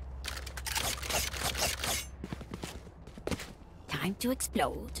 Time to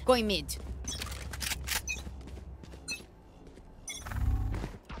explode. Going mid.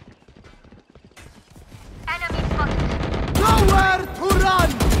 Enemy spotted. Nowhere to run!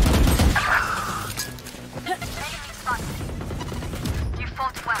 Enemy spotted. You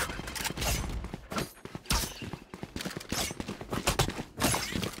fought well.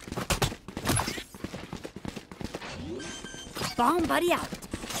 Bomb buddy out.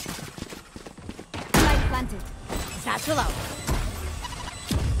 Light planted. Satchel out.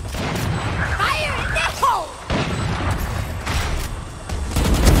 Fire in the hole!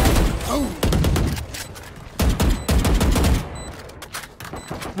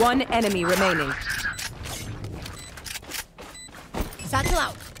 One enemy remaining. Satchel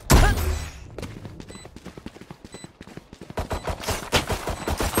out.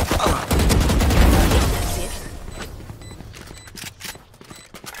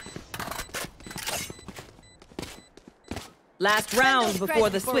 Last round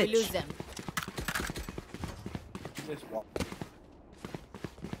before the We lose switch. them.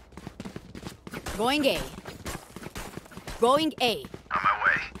 Going A. Going A. On my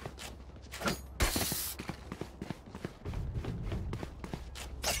way.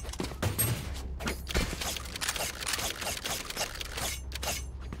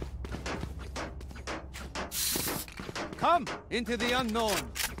 Come into the unknown.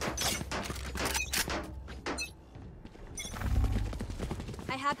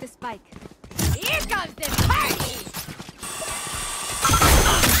 I have the spike. Here comes the party!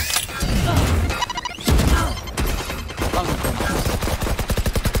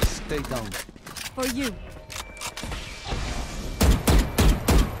 Stay down. For you.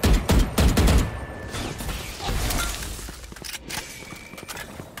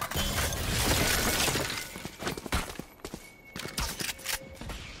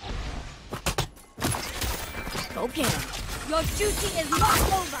 Go get him. Your duty is not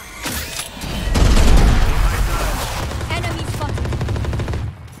over. Enemy spotted.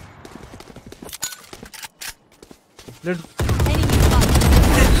 Let's Enemy spotted.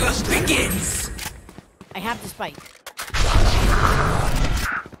 The hunt begins. I have the spike.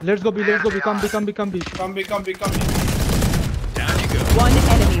 let's go B. Let's go B. Come B. Come B, come B. Down you go. One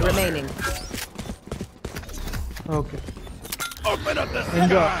enemy remaining. Okay. Open up the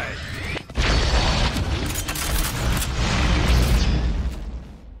Enjoy. sky.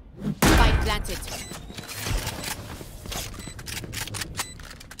 Spike planted.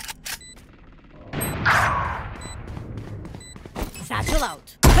 Satchel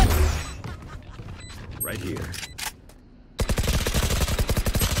out. Right here.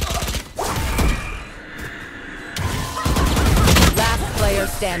 Last player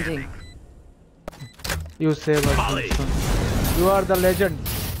standing. You save us. Volley. Winston. You are the legend.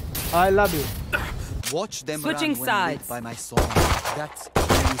 I love you. Watch them Switching run when sides. lit by my song. That's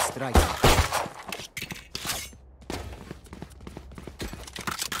enemy strike.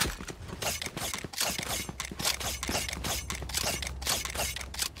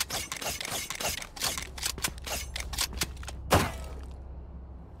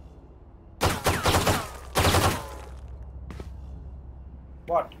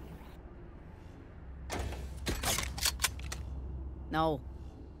 What? No.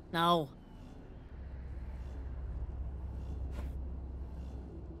 No.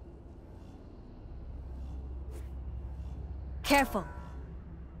 Careful.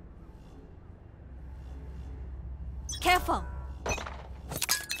 Careful.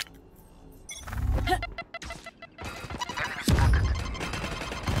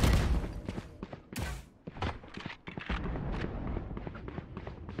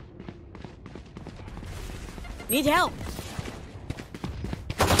 Need help.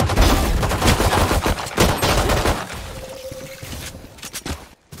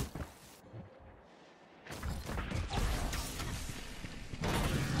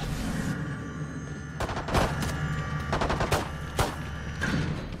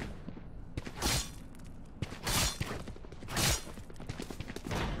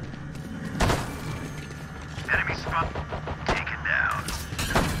 Enemy spot. Taken down.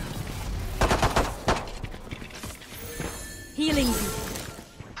 Healing you.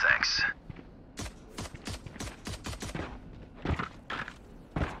 Thanks.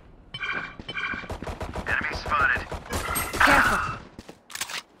 Enemy spotted. Careful.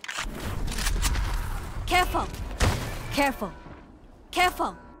 Careful. Careful.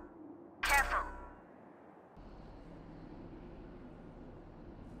 Careful. Careful.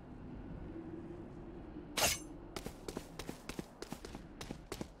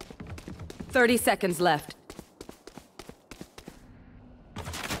 30 seconds left.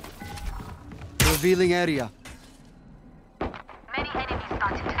 Revealing area. Many enemies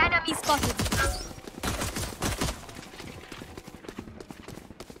spotted. Enemy spotted.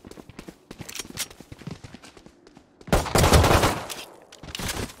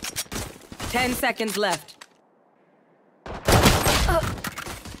 Ten seconds left.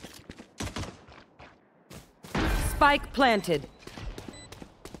 Spike planted.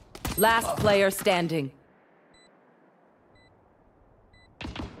 Last player standing.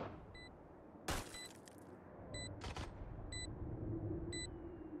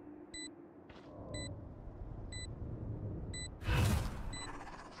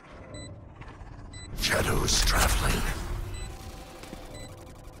 Shadows traveling.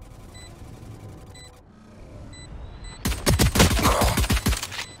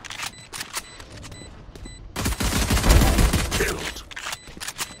 Killed.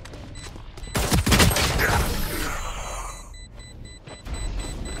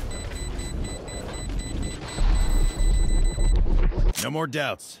 No more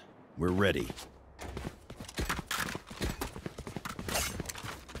doubts. We're ready.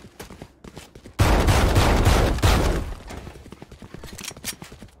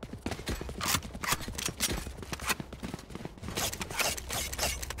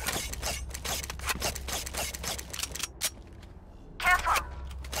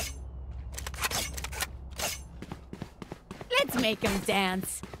 Let's make him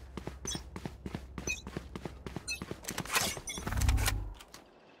dance.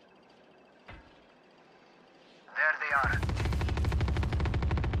 There they are.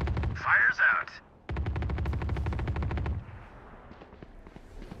 Fire's out.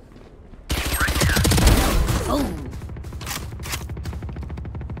 Oh.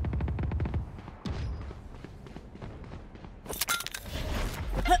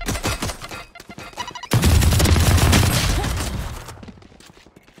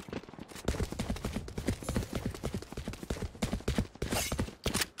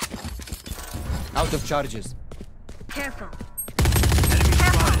 Out of charges. Careful. Enemy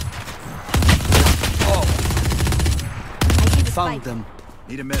spotted. Oh, I see the found spike. them.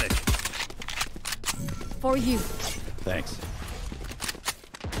 Need a medic. For you. Thanks.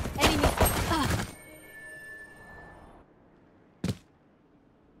 Enemy. Ah.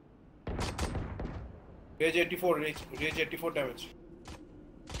 Rage 84, Rage 84 damage.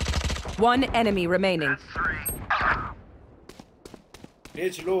 One enemy remaining. That's 3.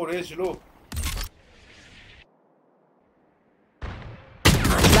 Rage low, Rage low.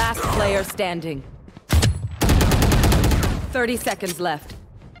 Last player standing. 30 seconds left.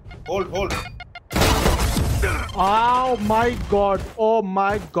 Hold, hold. Oh my god. Oh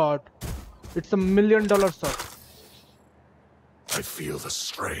my god. It's $1 million shot. I feel the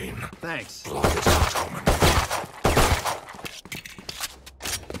strain. Thanks. Blood is not common.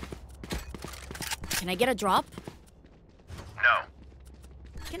 Can I get a drop? No.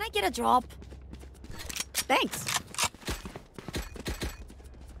 Can I get a drop? Thanks.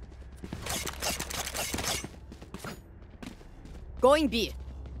 Going B.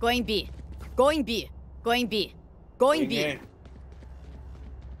 Going B. Going B. Going B. Going B. Again.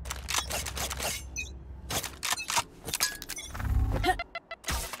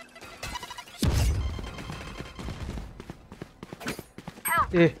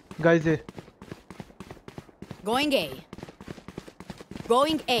 A. Guys, A. Going A.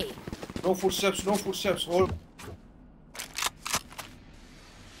 Going A. No footsteps, no footsteps. Hold.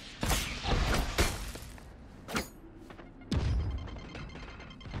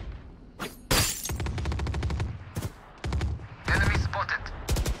 Enemy spotted.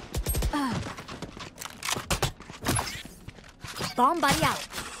 Bomb buddy out.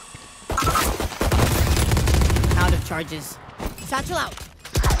 Out of charges. Satchel out.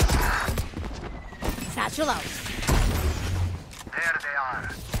 Satchel out. There they are.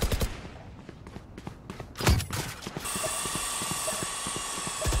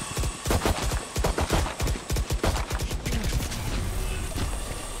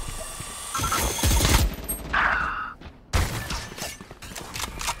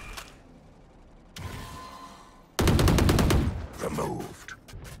 Removed.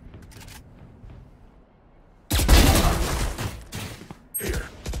 Here.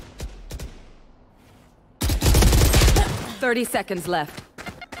 30 seconds left.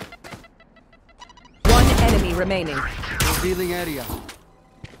 One enemy remaining. Revealing area.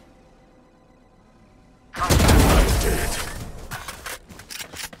 Dead.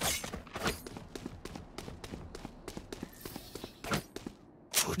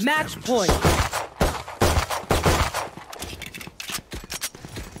 Put Match them to point. sleep.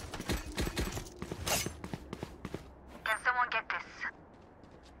 Can someone get this?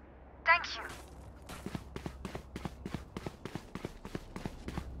 Thank you.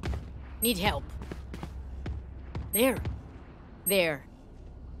 Need help. There. There.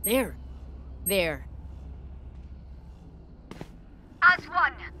 There. There. As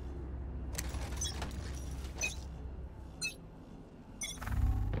one.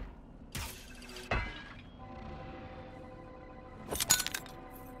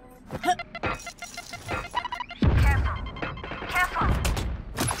 Careful. Careful.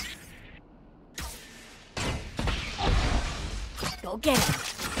 Go get it.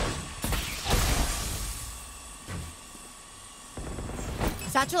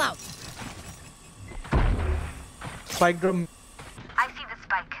 Satchel out. spike drum. I see the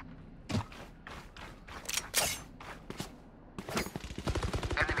spike.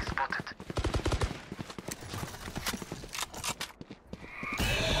 Enemy spotted.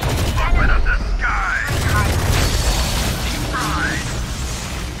 Open up the sky!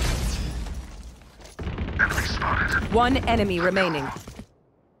 Enemy spotted. One enemy remaining.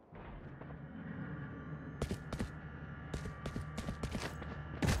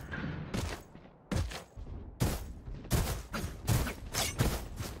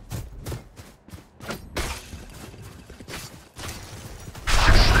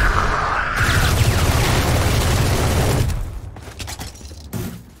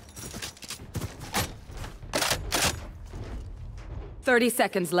 Thirty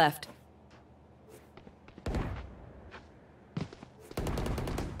seconds left.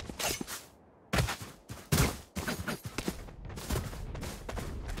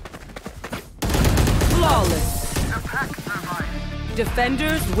 Flawless. The pack survived.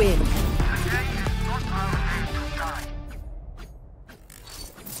 Defenders win. The day is not our day to die.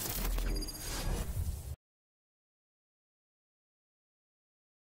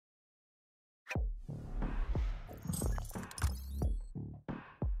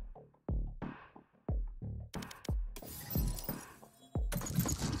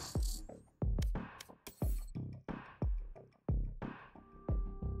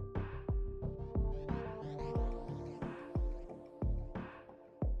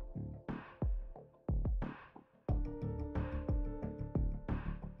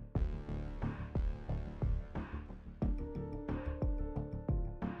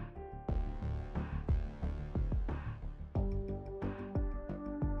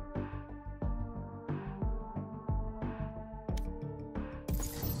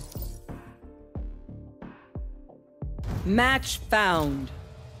 Match found.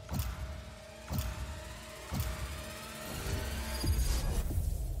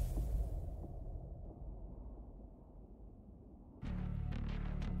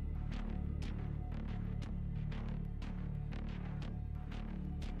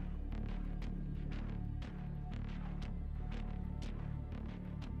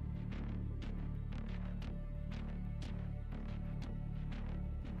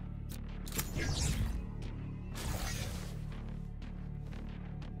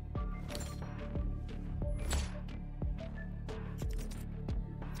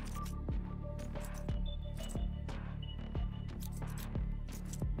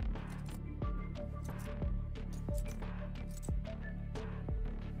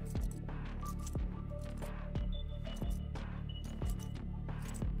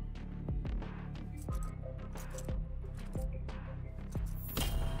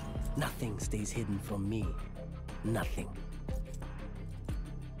 Nothing stays hidden from me. Nothing.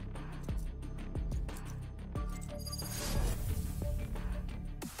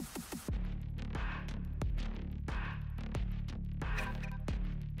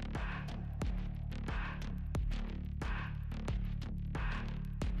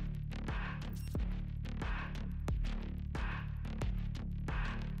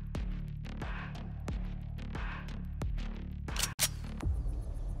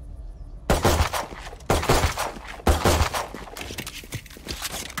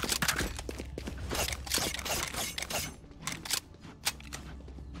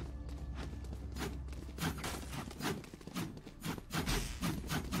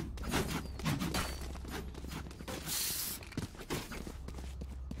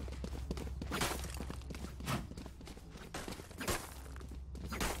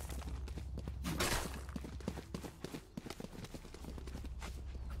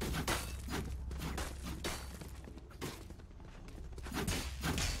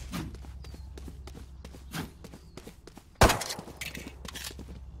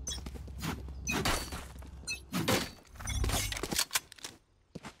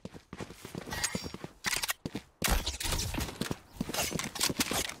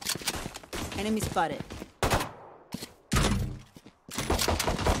 Enemy spotted.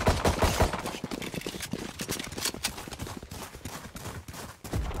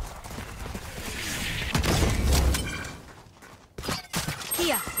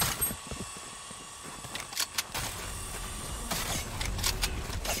 Here.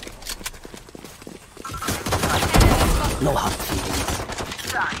 No hard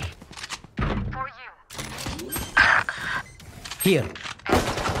feelings. Die. For you. Here.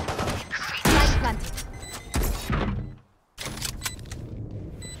 Flash planted.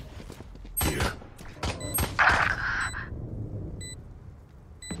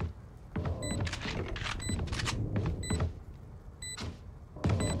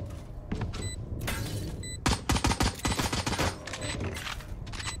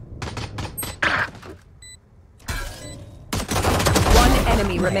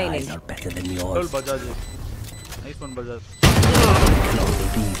 enemy remaining. Are better than yours. Bajaj. Nice one, Bajaj. Can only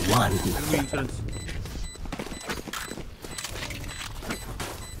be one. Enemy insurance.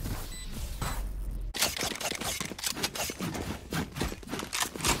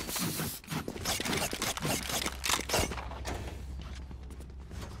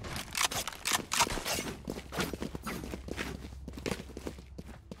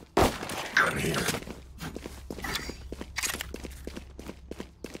 Come here.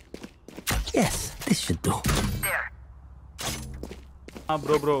 Yes, this should do. There.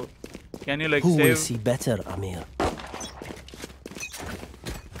 Bro. Can you like Who will save? see better, Amir?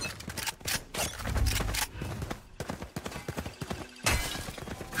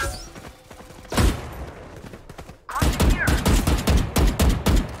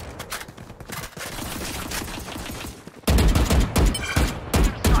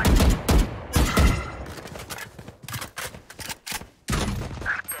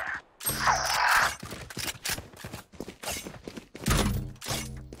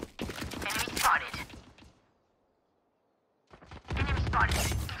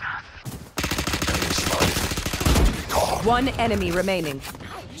 One enemy remaining.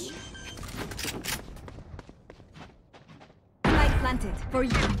 Light planted for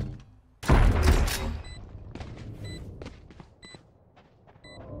you.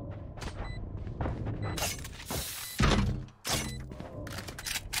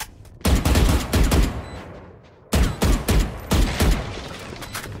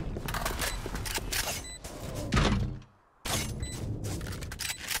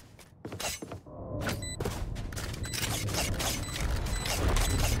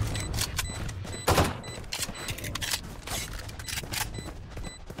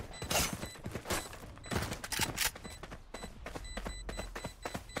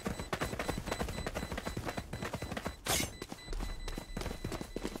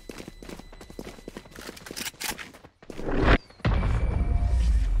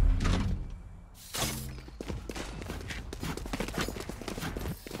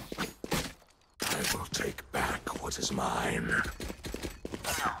 I will take back what is mine.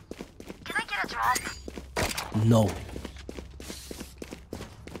 Can I get a drop? No.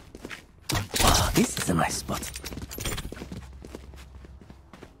 Ah, this is a nice spot.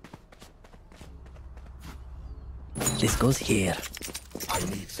 This goes here. I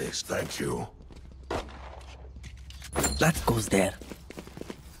need this, thank you. That goes there.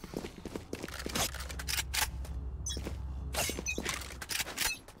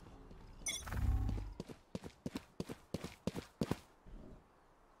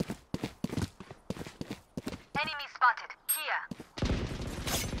 Enemy spotted. Here.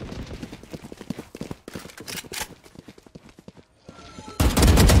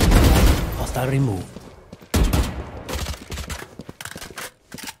 Hostile remove.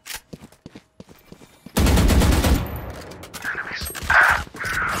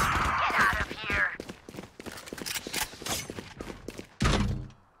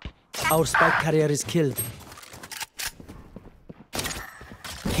 Our spike carrier is killed.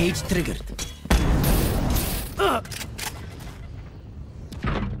 Cage triggered.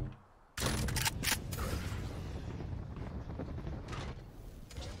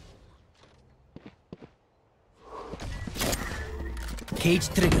 Cage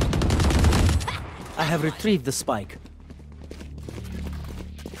triggered. I have retrieved the spike.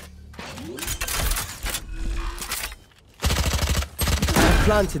 I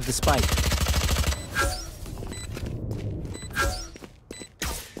planted the spike.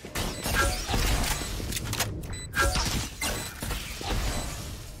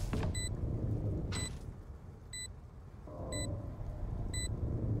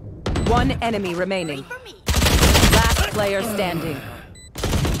 One enemy remaining. Last player standing.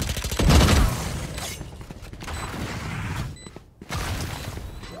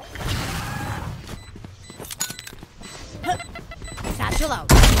 Satchel out.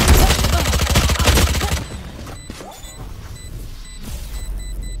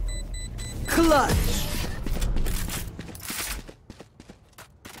 Clutch.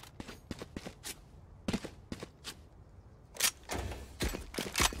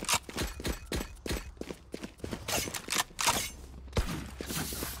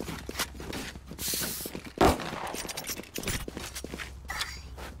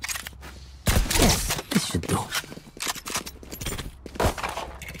 Yes, this should do.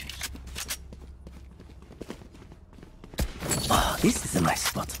 Ah, this is a nice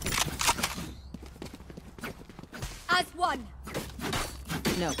spot. As one.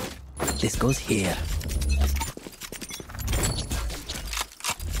 No. This goes here.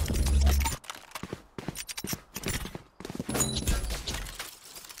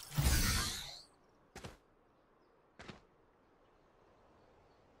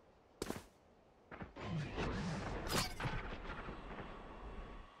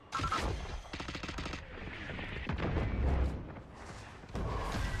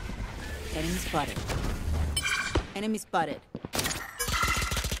 Enemy spotted. Enemy spotted.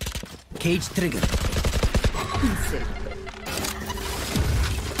 Cage trigger.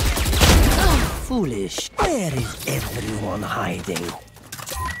 Foolish. Where is everyone hiding?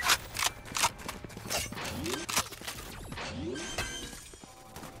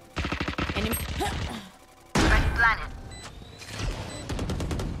 Enemy. Red planet.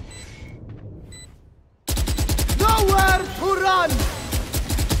 Nowhere to run!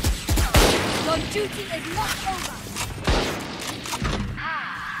 Your duty is not over.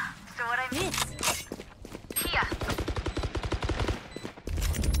 So what I miss? Here.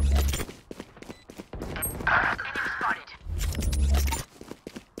 Enemy spotted.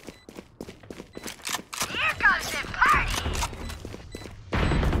 Here comes the party!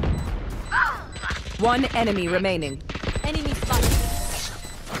 Boom! One enemy remaining. Enemy spotted.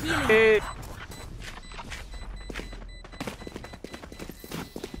 Hey.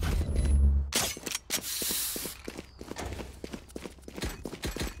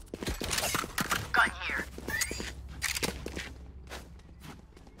 Gun here.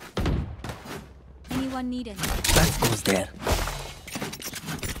 Anyone need it? That goes there.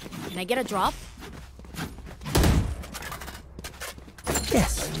 Can I get a drop?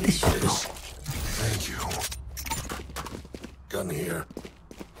 Yes, this should do. Thank you. Gun here.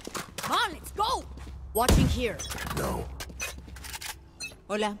 Come on, let's go! Watching here. No.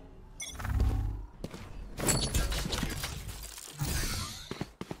 Hola.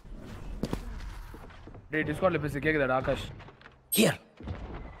 Dude, Discord le pese கேக்குதாடா Akash. Here.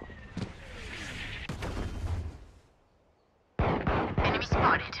 Enemy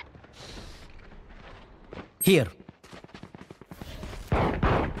spotted. Here.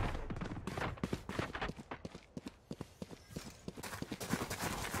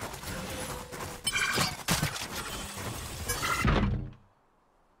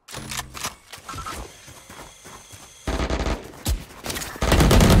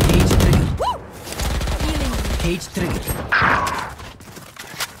 Cage trigger. Cage trigger.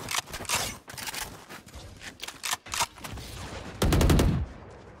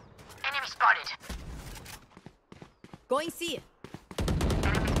 Enemy spotted. Going C.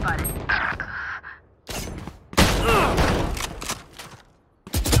 Enemy spotted.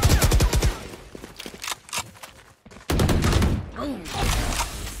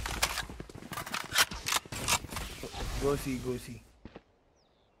 Go see, go see.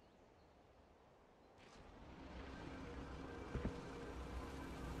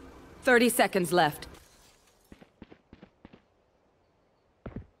 Thirty seconds left.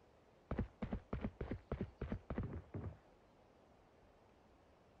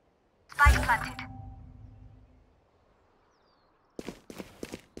 Spike planted.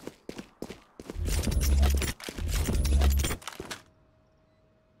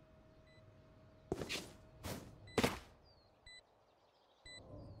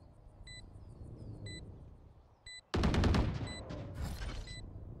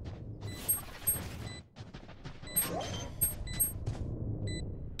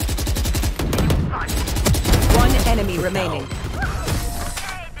 One enemy remaining.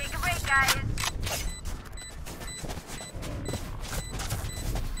 Okay, take a break, guys.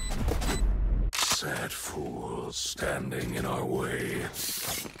 Sad fools standing in our way.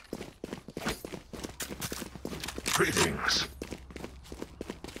 Greetings.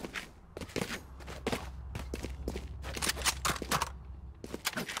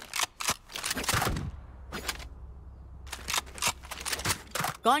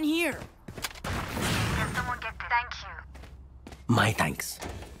 Gone here. Can someone get this? Thank you. My thanks.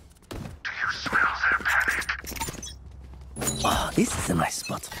 Do you smell their panic? Oh, this is a nice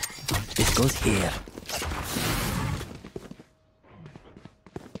spot. This goes here.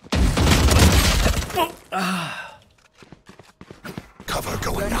 Cover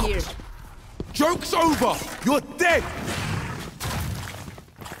going Gone out. here. Joke's over! You're dead!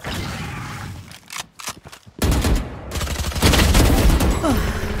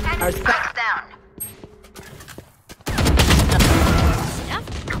 Enemy spikes down.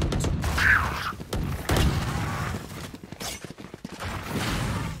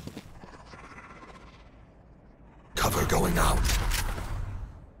 Cover going out.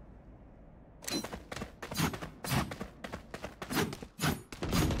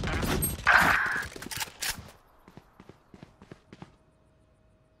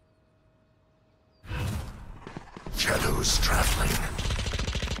 Shadows traveling.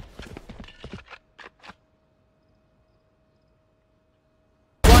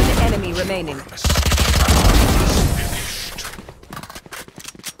 One enemy remaining.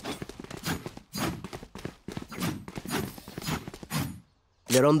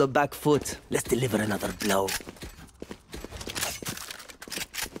 They're on the back foot. Let's deliver another blow.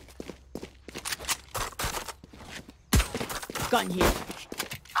 Gun here.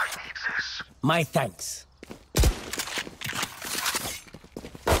 I need this. My thanks.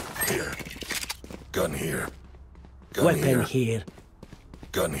 Here. Gun here. Gun Weapon here.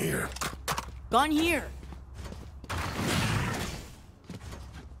 Gun here. Gun here.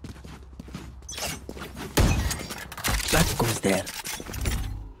 That goes there.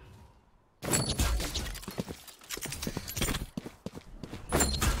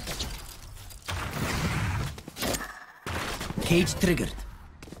 Cage triggered.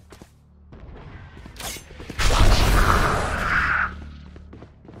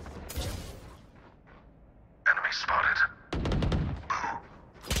 Enemy spotted.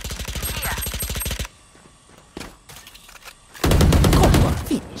 Combo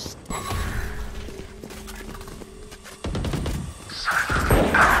finished.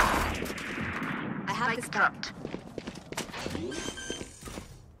 I have this dropped.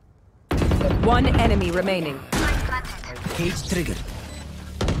 One enemy remaining. Cage triggered.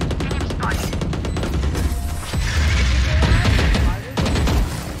 Enemy spotted.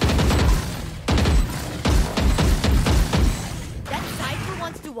 That Cypher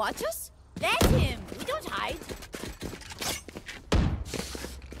wants to watch us? Let him. We don't hide.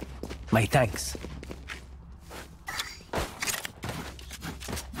 My thanks.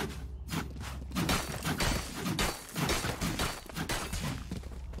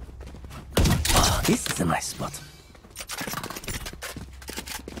 Oh, this is a nice spot.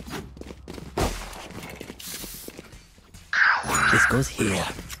 This goes here.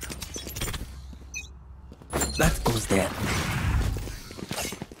 That goes there.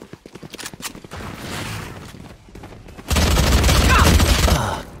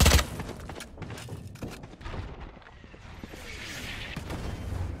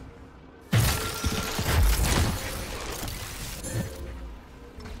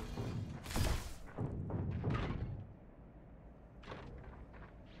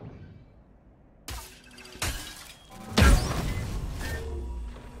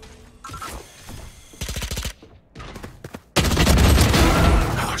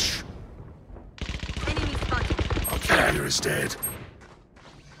 Hush. Enemy spotted. Our carrier is dead.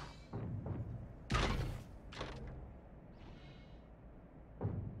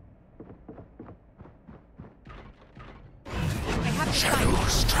 I have to fight.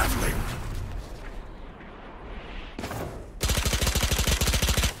 Shadows traveling.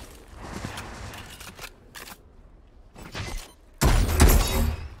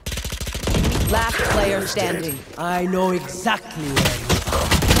 Last player standing. I know exactly where you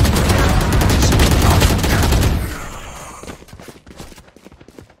are.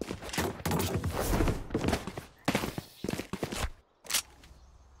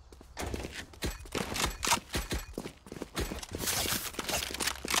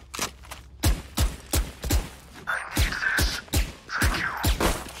 I need this. Thank you.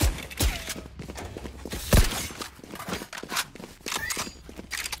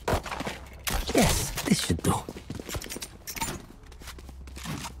 Yes, this should do.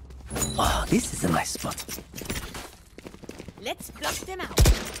 Oh, this is a nice spot. Let's flush them out.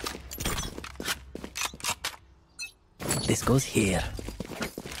 This goes here.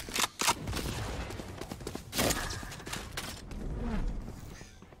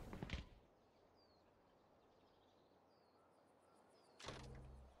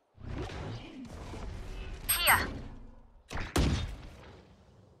 Here.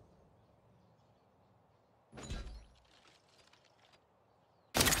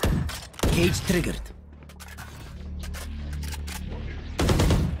 Cage triggered.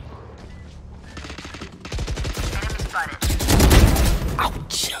 Enemy spotted.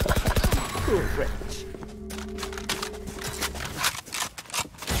 Ouch! Correct.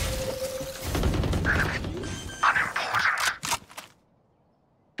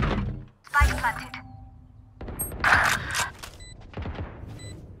 Spike planted.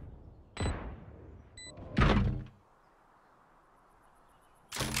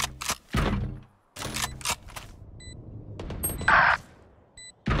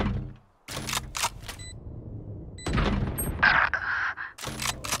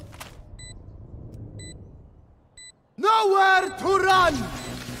 Nowhere to run!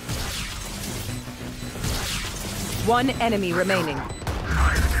 One enemy remaining.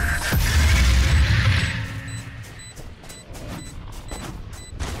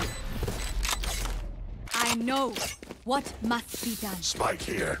 I know what must be done. Spike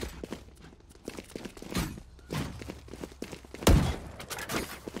here.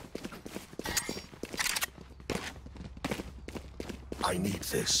 I I need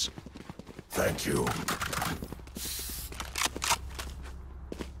this. Thank you.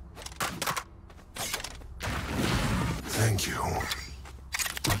 Thank you.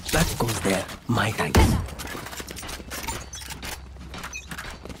 That goes there. My thanks.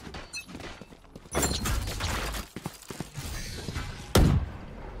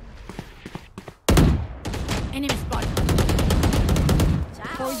 Enemy spot.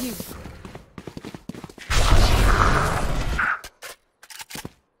 For you.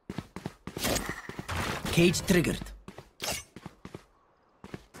 Cage triggered.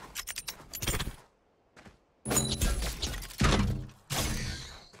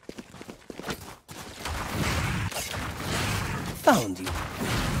 Found you.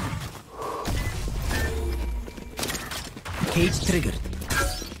 Cage triggered.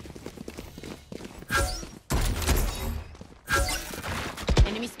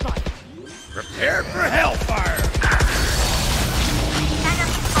 Enemy spot. Prepare for hellfire!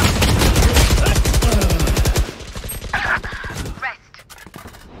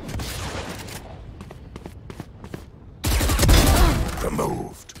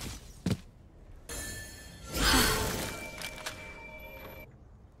 Removed.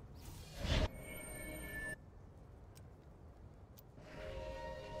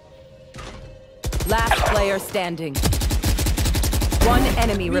 Last player standing. One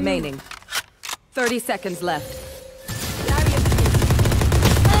enemy remaining. 30 seconds left.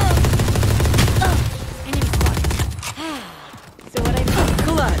 Enemy spot. So what I mean?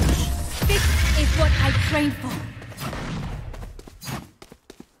 Clutch. This is what I trained for.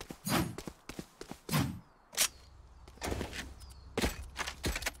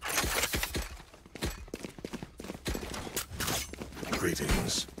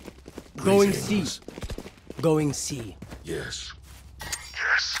 Greetings. Going Greetings. C. Going C. Yes.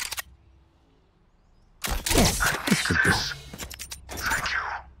 Yes. Yes, this should do. Thank you.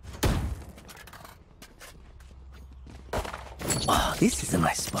 Oh, this is a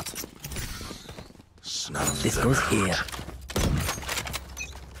nice spot. Snuff This them goes out. here.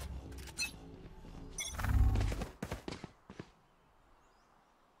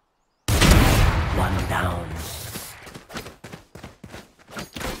 One down.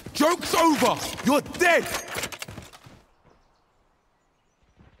 Joke's over! You're dead!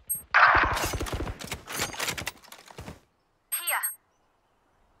 Here.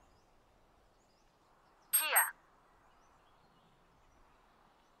 Here.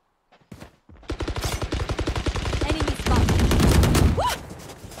 Enemy spot.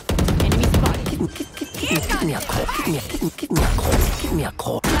 Enemy spotted. Give me a corpse. Give me a corpse. Give me a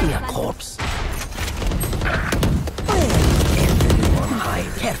corpse. Give me a corpse. Everyone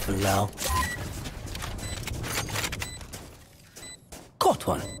hide. Careful now. Caught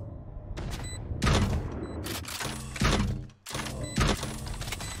one.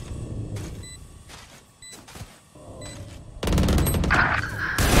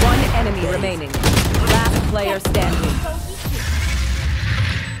 One enemy remaining. Last player standing.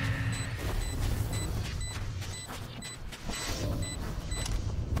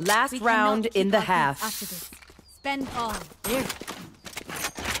 Last We round cannot in keep the our half. feet after this. Spend all. There.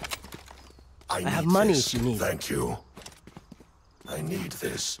 I have need money this. if you need it. Thank you. I need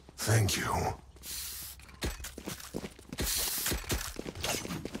this. Thank you.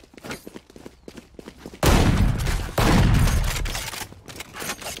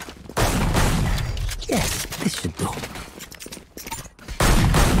 Yes, this should do.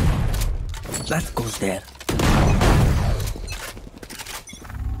 That goes there.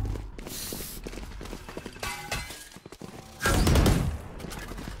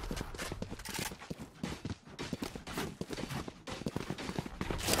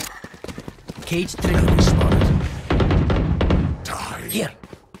 Cage trigger spotted. Die. Here.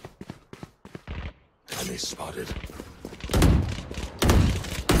 Enemy spotted.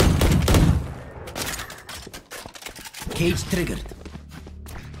 Cage triggered.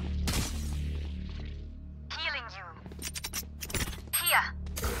 Healing you.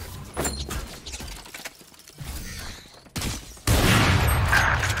 Here.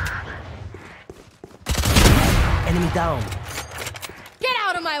 Enemy down. Get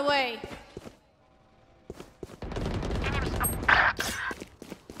out of my way.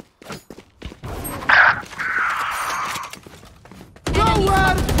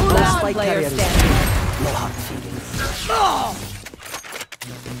 Last player standing. No hard feelings.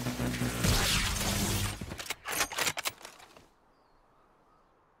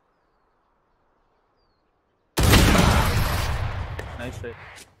 Nice hit.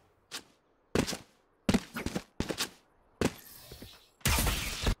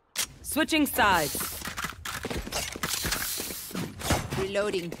 Switching sides.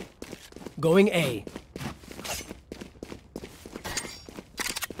 Reloading. Going A.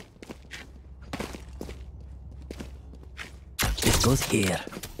 This goes here.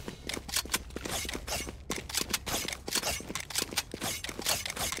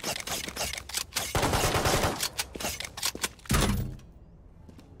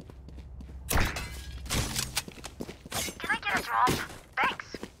 Can I get a drop? Thanks.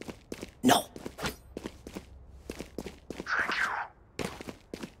 No. Thank you.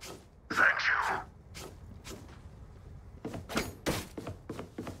 Thank you.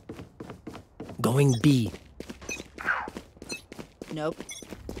 Going B. Nope.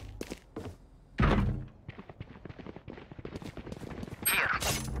 Here.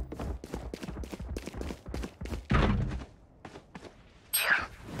 Here.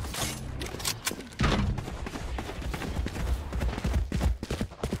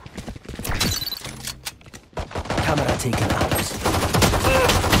 Camera taken out.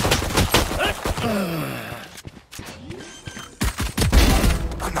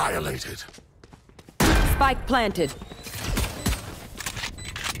 Annihilated. Spike planted.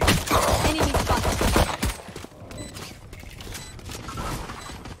 Enemy spotted.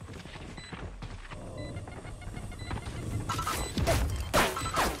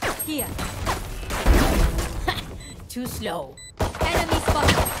 Here. Too slow. Enemy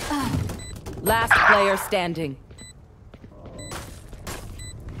spotted. Last player standing.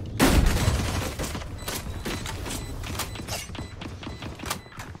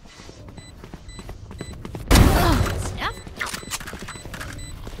 Snap.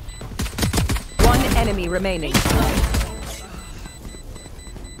 One enemy remaining.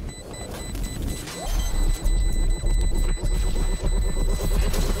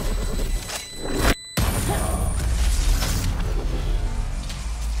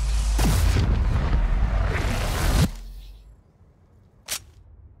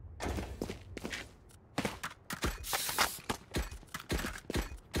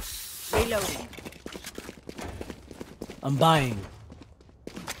 Reloading. I'm buying.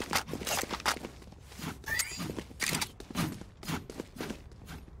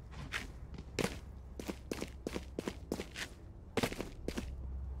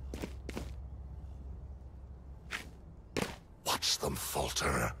 Watch them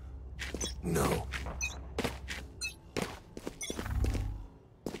falter. No.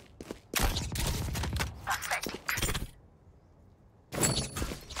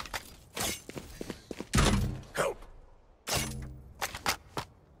 Help.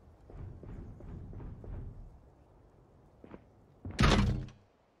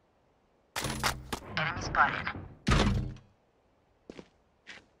 Enemy spotted.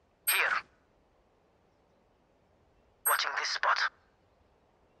 Here. Watching this spot.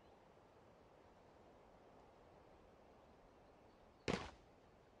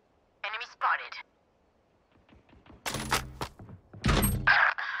 Enemy spotted.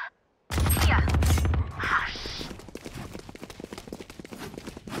 Here. Hush.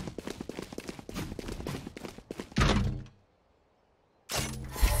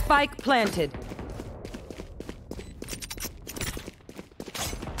 Spike planted.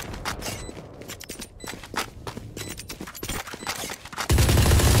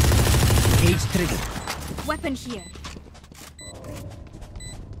 Cage trigger. Weapon here.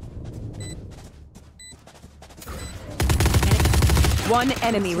 One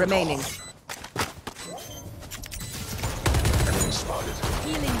enemy remaining. Enemy spotted.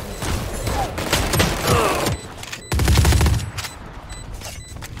 Healing.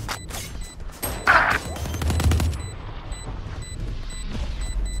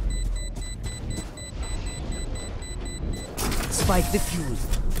 Spike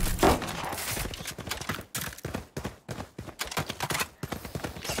defused.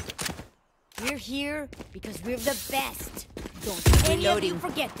 We're here because we're the best. Don't any of you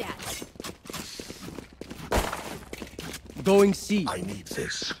forget that. Going C. I need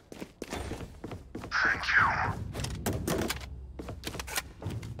this. Thank you.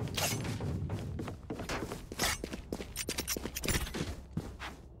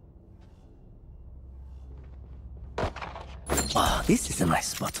 Ah, this is a nice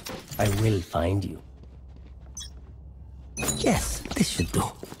spot. I will find you. Yes, this should do.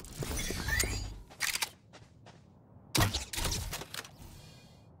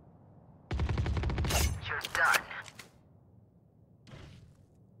 You're done.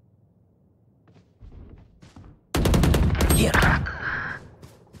 Here.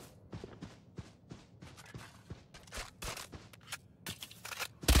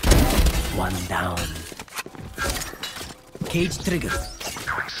 One down. Cage trigger.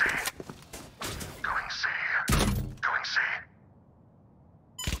 Going C. Going C. Going C.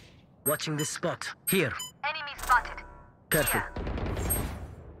 Watching this spot. Here. Enemy spotted. Careful.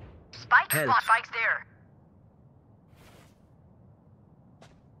 Spike Help. spot. Spike's there.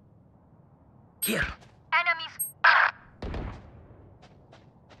 Here. Enemies.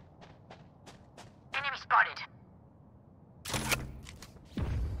 Enemy spotted.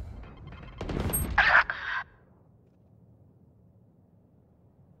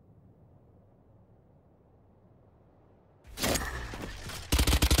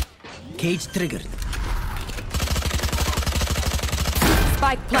 Cage triggered.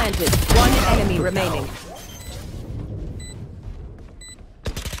 Spike planted. One enemy remaining.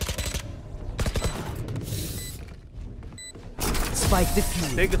 Spike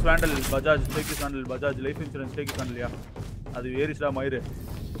defused. Take his vandal, Bajaj. Take his vandal, Bajaj. Life insurance. Take his vandal. Yeah. That's where is the Maire?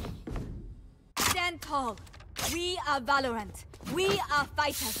 Stand tall. We are Valorant. We are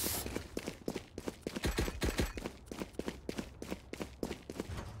fighters.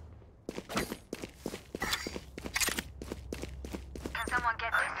 Can someone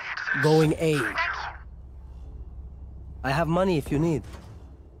get this? Going A. I have money if you need.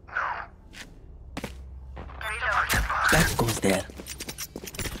 That goes there.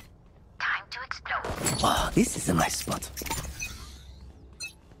 Time to explode. Oh, this is a nice spot.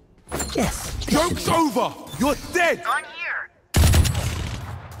 Yes. Joke's over! You're dead! Gun here.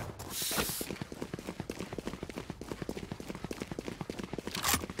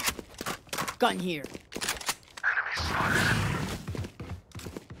 Gun here.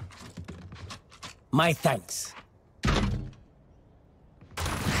 My thanks.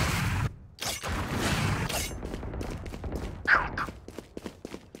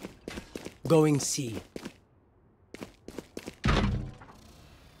 Going C.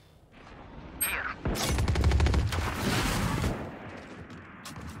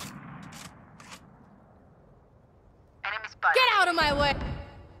 Enemy spotted. Get out of my way.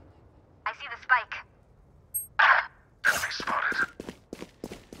 I see the spike. Enemy spotted.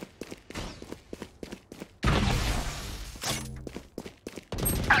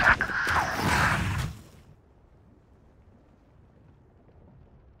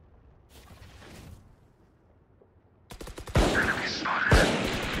 Enemy spotted.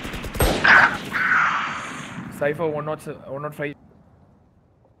 Cypher 105.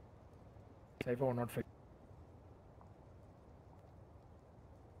 Cypher 105.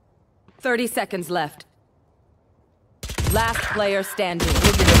 30 seconds left. Last player standing.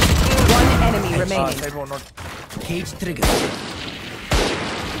 One enemy remaining. Cypher 105. Cage triggered.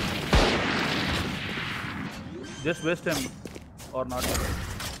 Just waste him or not.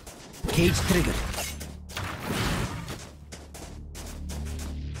 Cage triggered.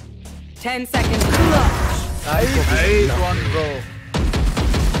 10 seconds. Nice one, bro.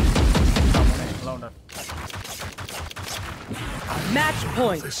 Louder. Match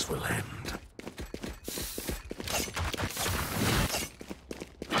point. This will end.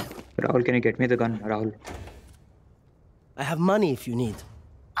 Rahul, can you get me the gun, Rahul? I have money if you need.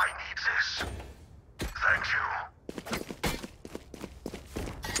 I need this. Thank you.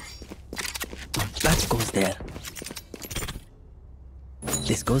 That goes there.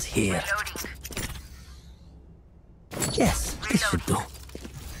 This goes here. Yes, this should do.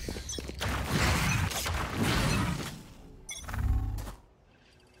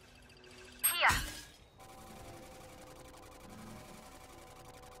 Here.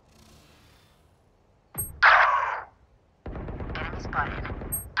 Enemy spotted.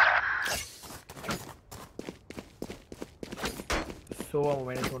 So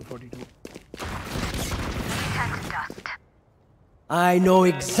minus 142. Time to dust. I know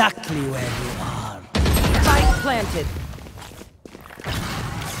exactly where you are. Spike planted.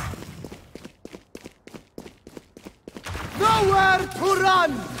 Nowhere to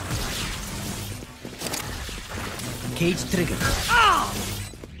run! Cage triggered.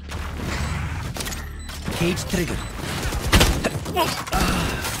 Cage triggered.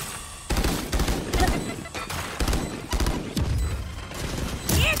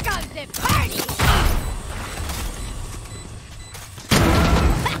 Here comes the party.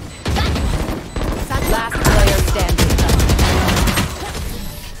 Last player standing.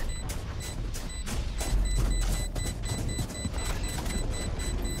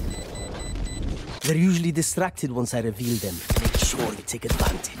 They're usually distracted once I reveal them. Make sure you take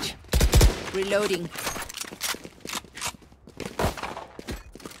advantage. Reloading.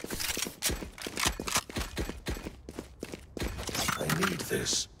 I need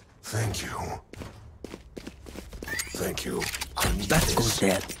this. Thank you. Thank you. I need That this. goes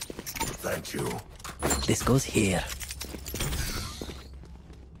there. Thank you. This goes here.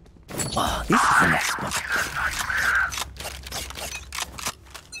 Oh, this is a nice spot.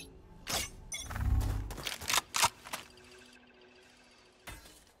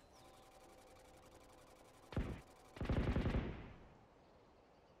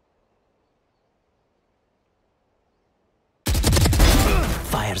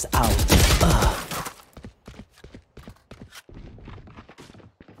 Fires out.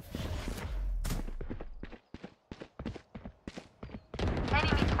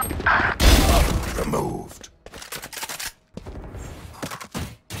 Removed.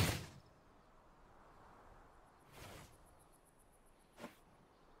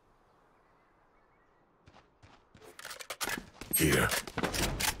 Here.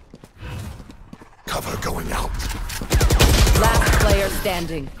 Cover going out. Last player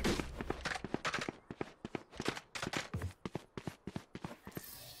standing.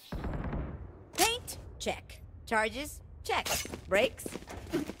 Paint? Check. Charges? Check. Brakes?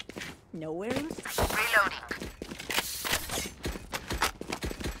 Nowhere else? Reloading.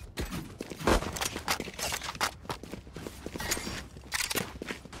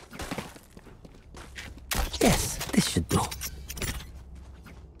 Yes, this should do.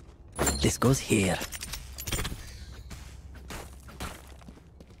 This goes here.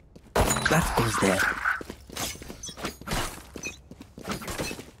 That goes there.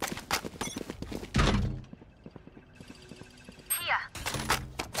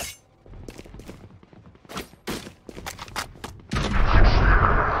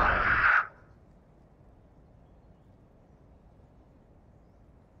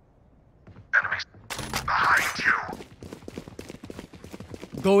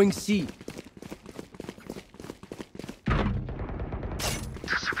 Going C.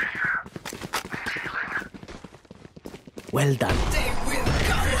 Well done.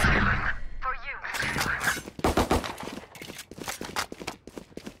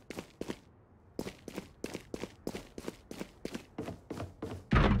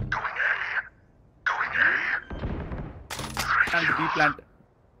 And B plant.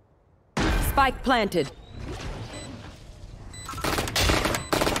 Spike planted.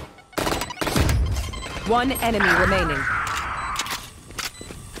 One enemy remaining.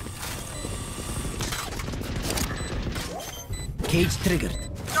 Cage triggered.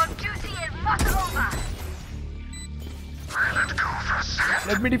 Your duty is not over.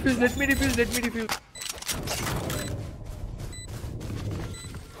 Let me defuse, let me defuse, let me defuse.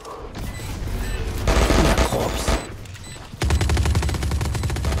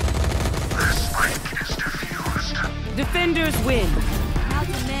 Defenders win. Now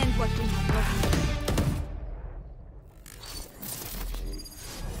demand what we have lost.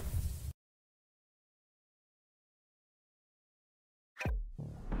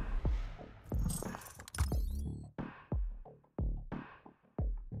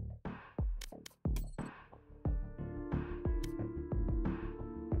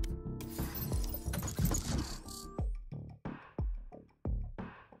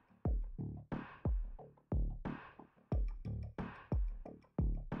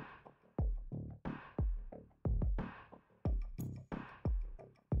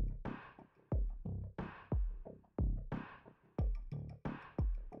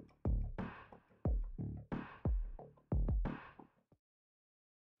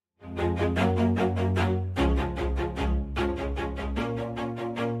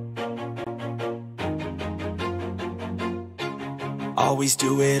 Always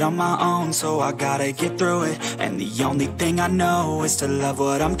do it on my own, so I gotta get through it. And the only thing I know is to love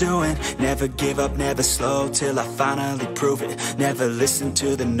what I'm doing. Never give up, never slow, till I finally prove it. Never listen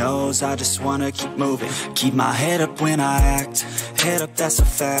to the no's, I just wanna keep moving. Keep my head up when I act, head up, that's a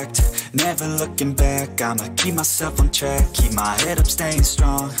fact. Never looking back, I'ma keep myself on track. Keep my head up, staying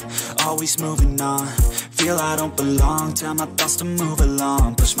strong, always moving on. Feel I don't belong, tell my thoughts to move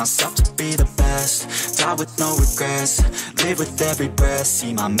along. Push myself to be the best, die with no regrets. Live with every breath,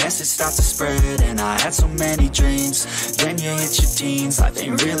 see my message start to spread. And I had so many dreams, then you hit your teens. Life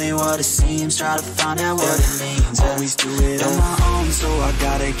ain't really what it seems, try to find out what it means. Always do it on my own, so I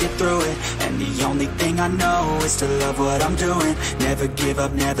gotta get through it. And the only thing I know is to love what I'm doing. Never give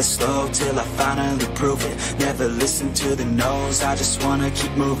up, never slow, till I finally prove it. Never listen to the no's, I just wanna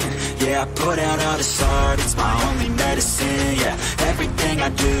keep moving. Yeah, I put out all this art, it's my only medicine. Yeah, everything I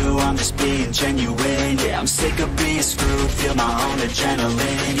do, I'm just being genuine. Yeah, I'm sick of being screwed, feel my own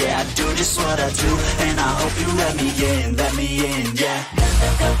adrenaline. Yeah, I do just what I do, and I hope you let me in, yeah.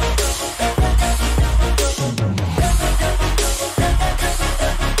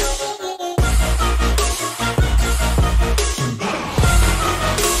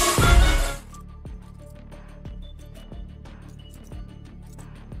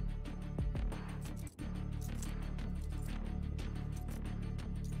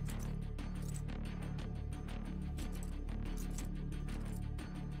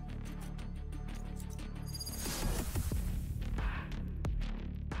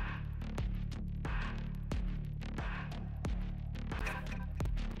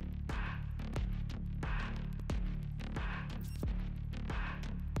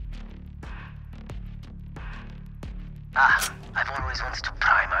 I've always wanted to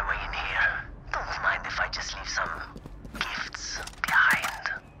pry my way in here. Don't mind if I just leave some gifts behind.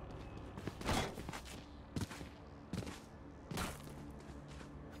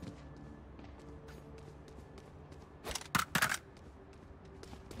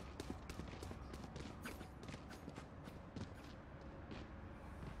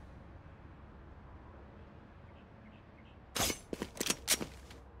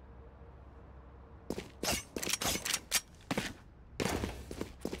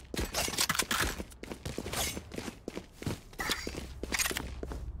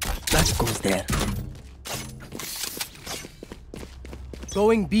 That goes there.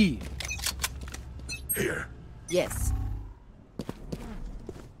 Going B. Here. Yes.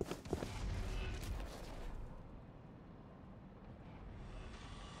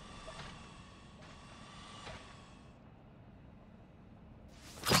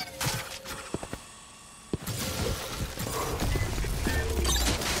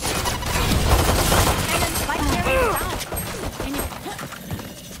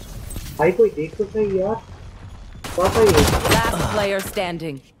 भाई कोई देख तो सही यार पापा ये Last player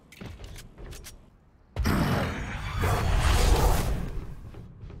standing.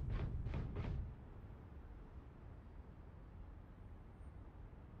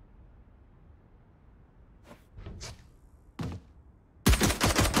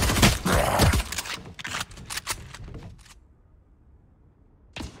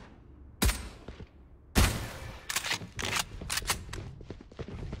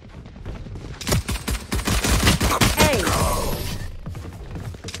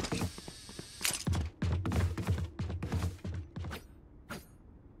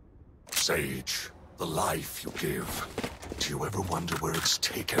 Sage, the life you give. Do you ever wonder where it's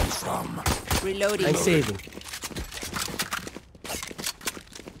taken from? Reloading. I'm saving.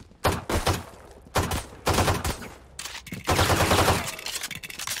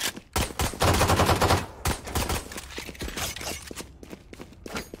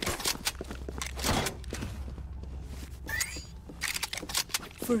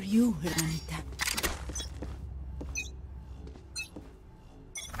 For you, hermanita.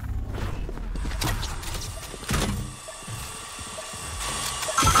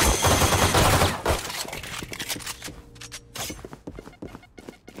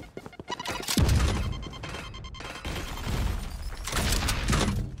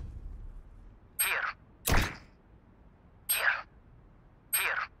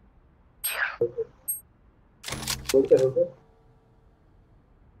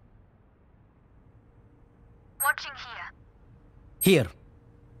 Watching here. Here.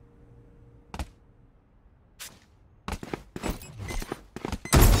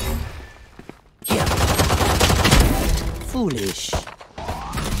 Here. Foolish.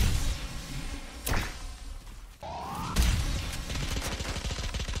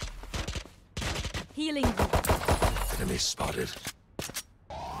 Healing. Enemy spotted.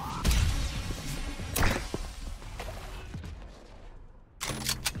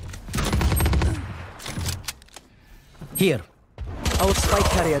 Here. Our spike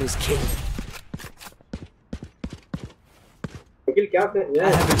carrier is king.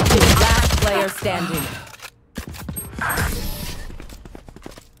 Last player standing.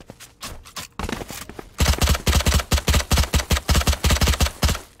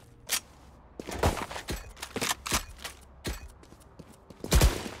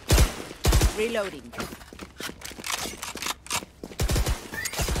 Reloading.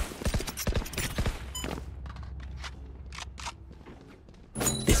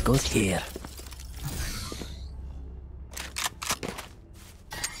 This goes here.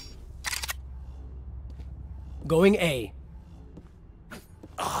 Going A.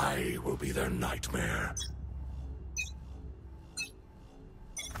 I will be their nightmare.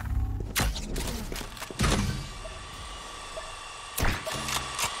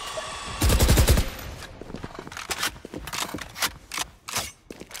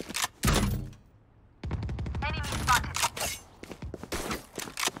 Enemy spotted.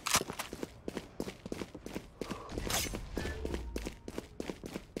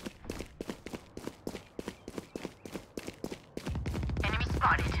 Enemy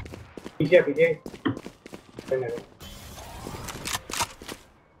spotted. पीछे पीछे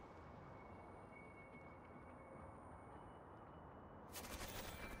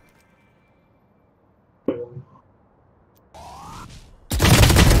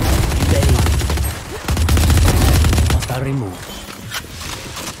Hostile removed.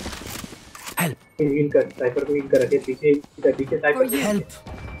 Help. Heal कर साइपर को heal कर रखे पीछे पीछे साइपर Help.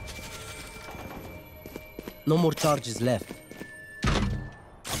 No more charges left.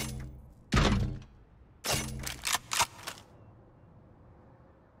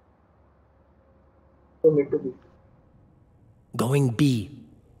 Going B.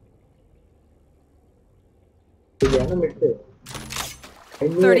 30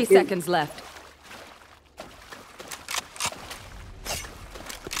 seconds left.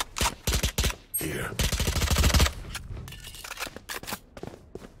 Here.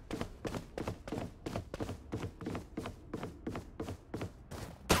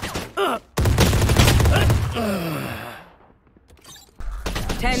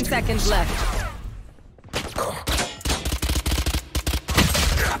 Ten seconds left.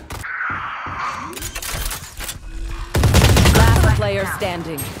 Last player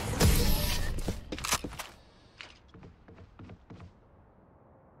standing.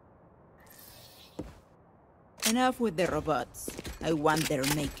 Enough with the robots. I want their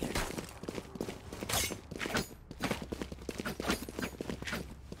maker.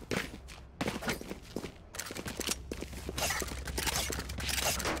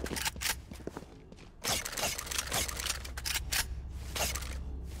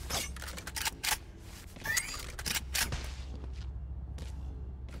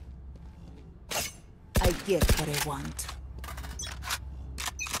 I get what I want.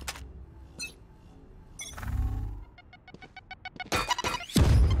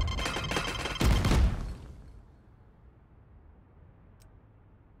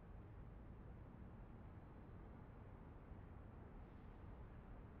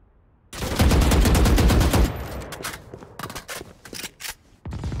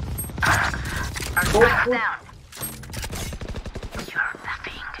 Down. You're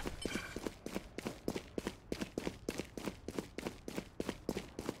nothing.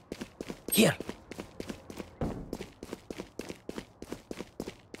 Here.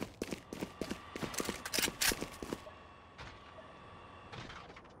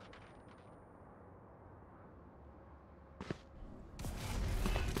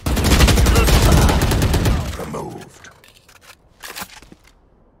 Removed.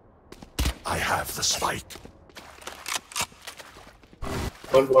 I have the spike.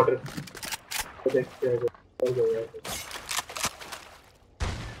 One water.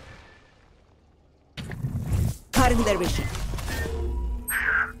 Cutting their vision.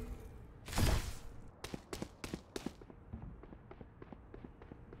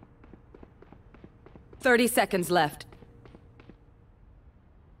 Thirty seconds left.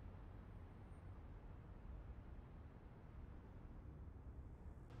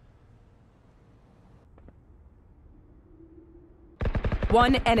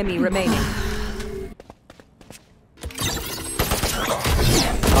 One enemy remaining.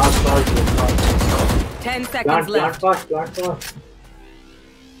 Fast. 10 seconds left. Plant fast.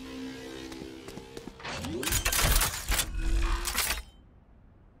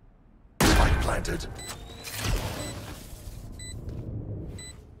 Spike planted.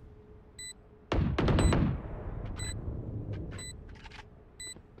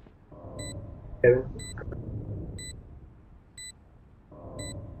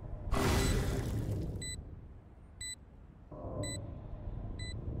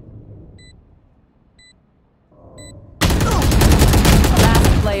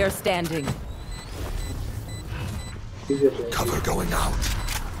 Last player standing. Cover going out.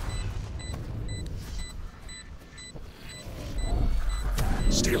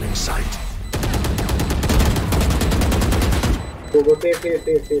 Stealing sight. Go, take.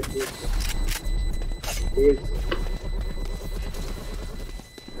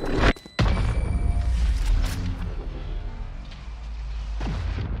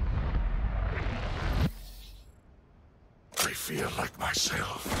 I feel like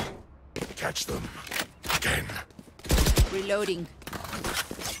myself. Catch them. Again. Reloading.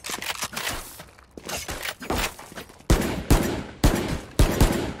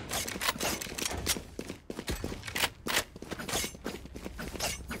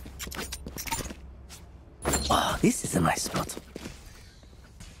 Oh, this is a nice spot.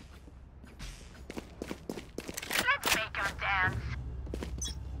 Let's make them dance.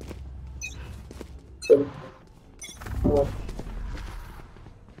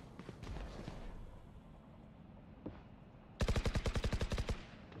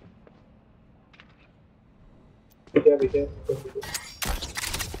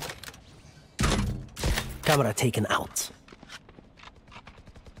 Camera taken out.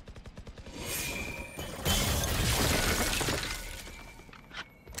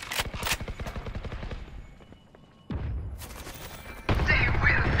 They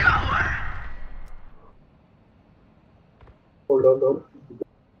will cover. Hold.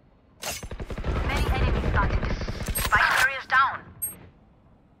 Many enemies started. Spike carriers down.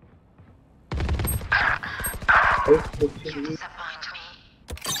 Disappoint me.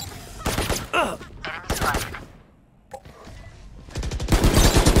 Enemy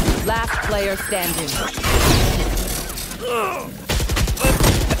Last player standing.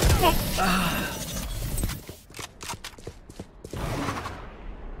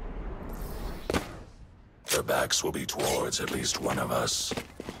 Their backs will be towards at least one of us.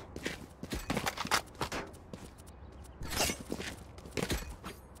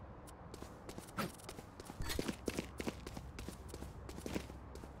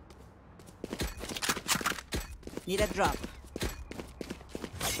 Need a drop.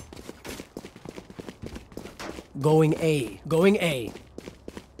 Going A. Going A.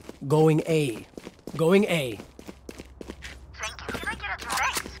 Going A. Going A. Thank you. Can I get a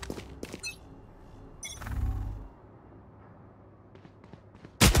thanks?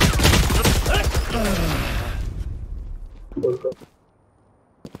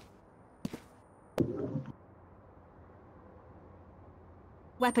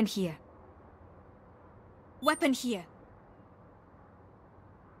 Weapon here. Weapon here.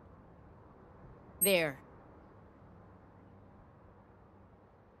 There.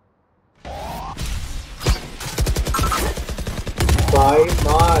 Bye,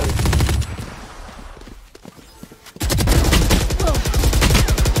 man.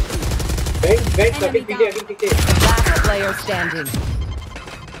 Vent, again, PK. Last player standing.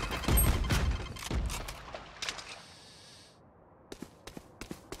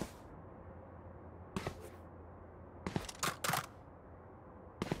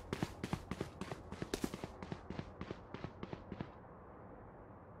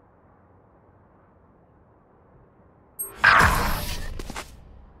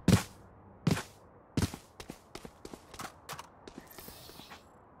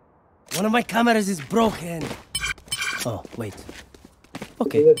 One of my cameras is broken. Oh, wait.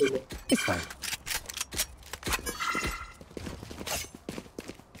 Okay. It's fine.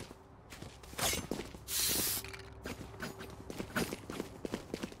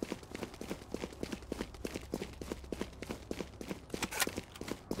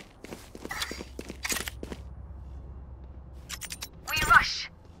 We rush.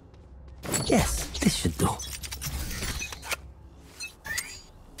 Yes, this should do.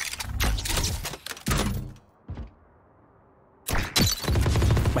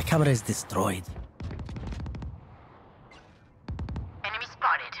 My camera is destroyed. Enemy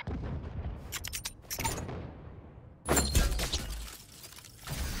spotted.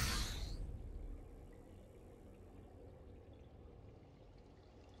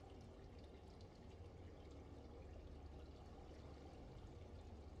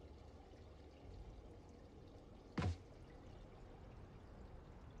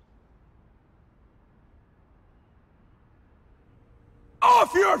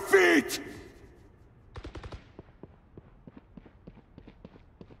 Off your feet!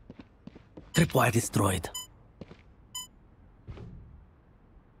 Tripwire destroyed.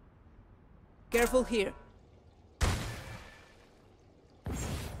 Careful here.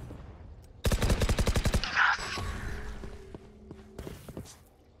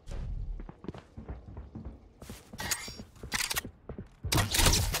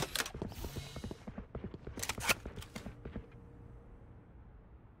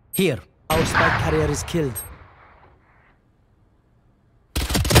 Here, our spike carrier is killed.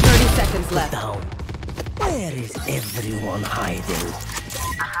 30 seconds left. Down. Where is everyone hiding?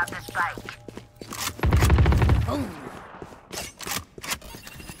 I have the spike.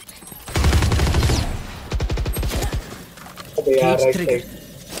 Cage triggered.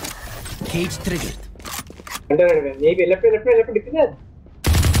 Cage triggered. Maybe left. 10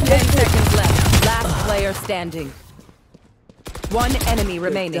 seconds left. Last player standing. One enemy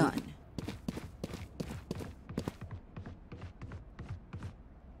remaining. Done.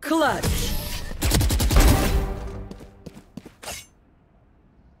 Clutch.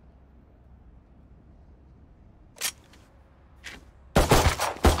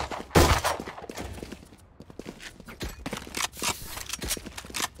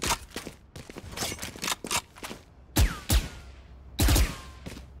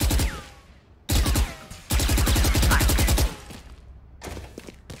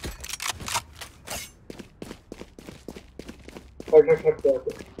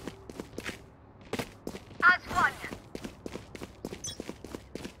 As one.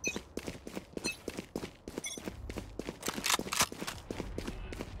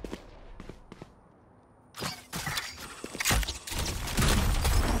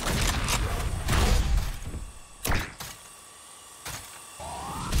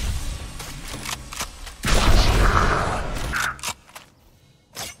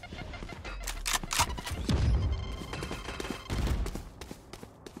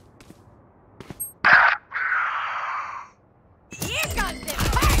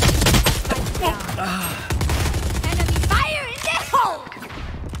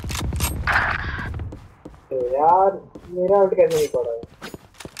 मेरा out कैसे नहीं पड़ा?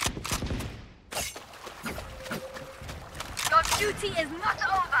 Your duty is not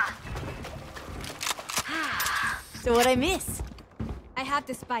over. So what I miss? I have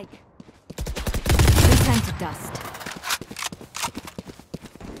the spike. Return to dust.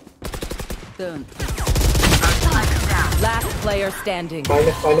 Don't. Last player standing.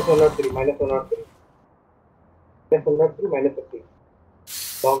 Minus 103. Minus 103. Minus 103. Minus 50.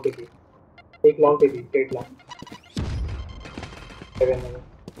 Long TP. Take long TP. Straight long. 7 minutes.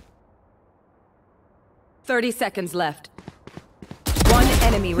 30 seconds left. One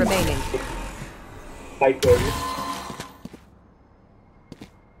enemy remaining. Blind step.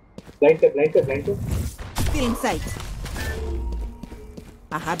 Blind step. Blind step. Blind step. Still in sight.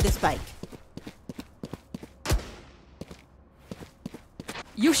 I have the spike.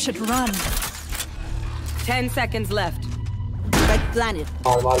 You should run. 10 seconds left. Right planet.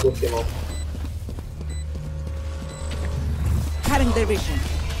 Mar this team off. Cutting their vision.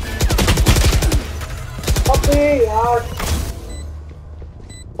 अबे यार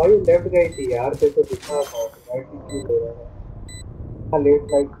भाई left गई थी यार से तो दिखा था राइट की क्यों ले रहा है हाँ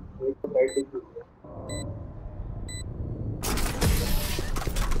लेफ्ट राइट की क्यों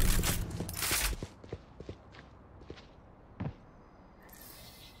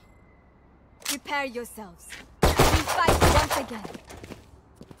Prepare yourselves. We fight once again.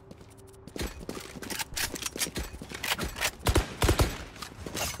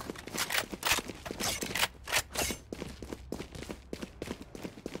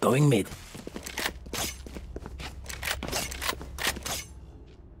 Going mid.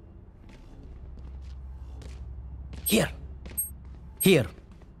 Here. Here.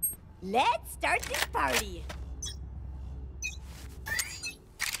 Let's start this party.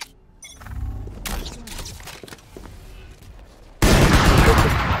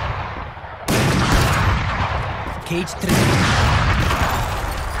 Cage 3.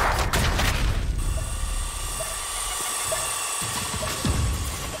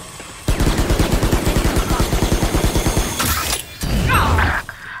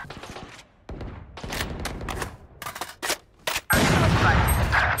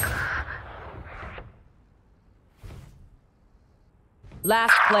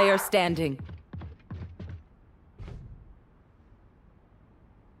 Last player standing.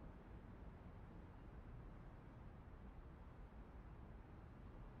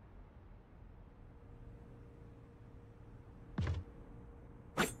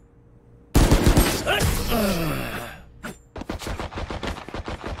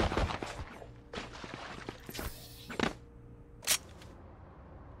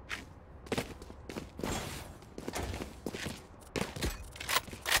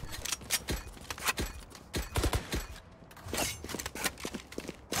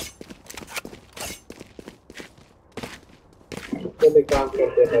 चले काम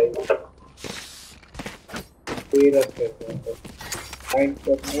करते भाई ये रस करते हैं फाइंड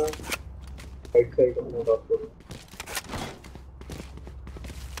करना राइट साइड में डॉट करो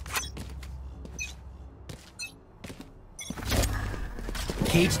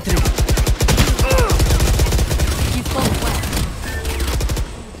Cage 3. You fought well.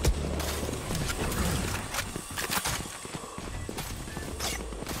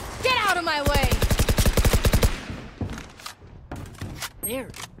 Get out of my way. There.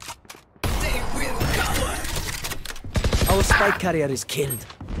 They will cover. Our spike carrier is killed.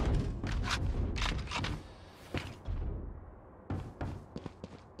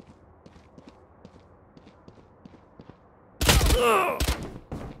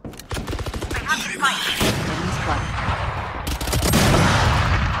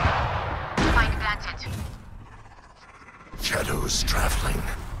 Find advantage. Shadows traveling.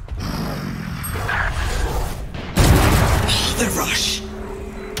 The rush.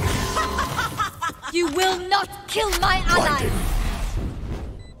 You will not kill my allies.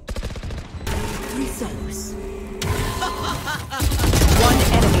 Resource. One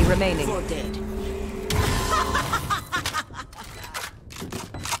enemy remaining. Four dead.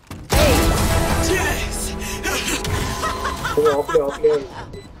 Yes. off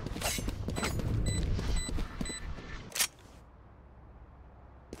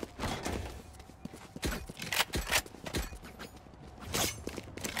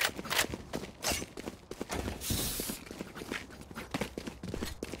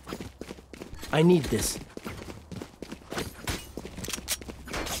I need this.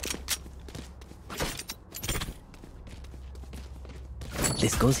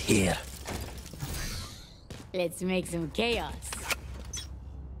 This goes here. Let's make some chaos.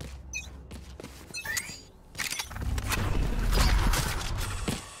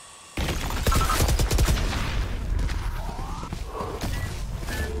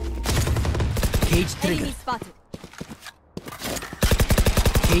 Cage triggered. Enemy spotted.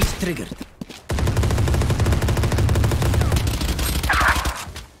 Cage triggered.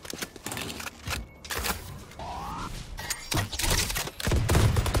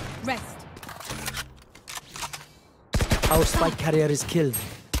 Rest. Our spike carrier is killed.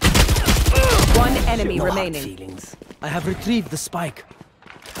 One enemy No hard remaining. feelings. I have retrieved the spike.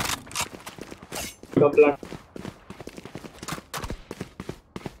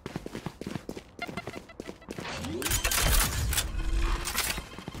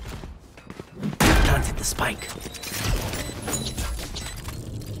 Planted the spike.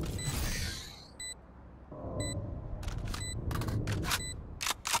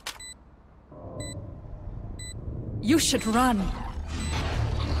 You should run.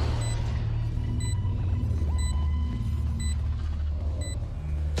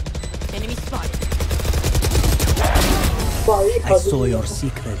 Enemy spotted. I saw your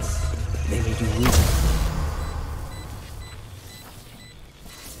secrets. They made you weak.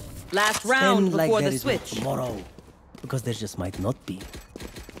 Last round Spend like before there the is no switch. tomorrow, because there just might not be.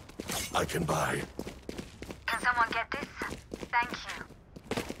 I can buy. Can someone get this? Thank you.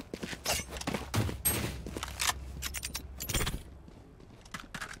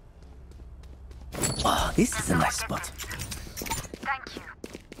 Ah, this is a nice spot. Thank you.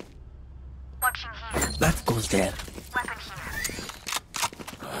 Watching here. That goes there. Weapon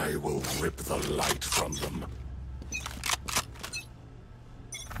here. I will rip the light from them.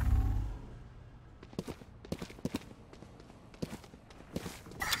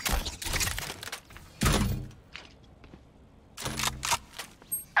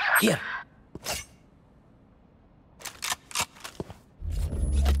 Here.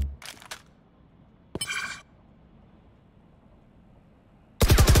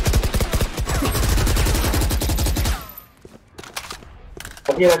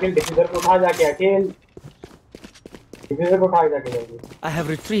 Akhil diffuser को उठा जाके अखिल diffuser को उठा जाके जल्दी I have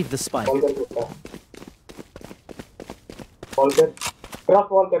retrieved the spike. Call करके उठा call कर क्रॉस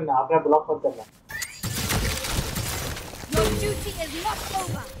वॉल करना अपना ब्लॉक मत करना Your duty is not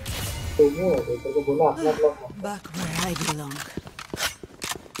over. तो ये तेरे को बोला अपना ब्लॉक मत Back where I belong.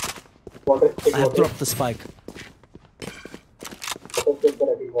 Water I have dropped the spike. Check कर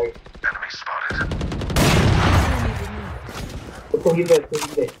अखिल भाई Enemy spotted. उसको हील कर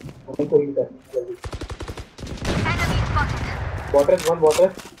उसको हील कर जल्दी water one water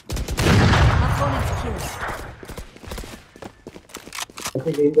Opponent killed. ऐसे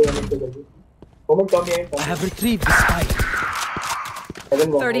हील दो हमें जल्दी मोमेंट कम है I have retrieved the spike.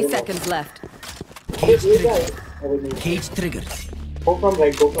 30 seconds left. Cage triggered. Cage triggered. Go from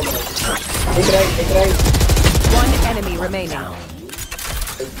right. Take right. One enemy remaining.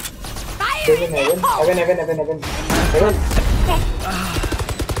 Heaven.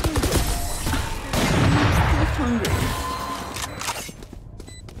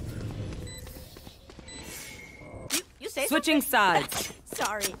 You say Switching sides.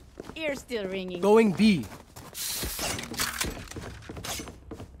 sorry. Ear's still ringing. Going B.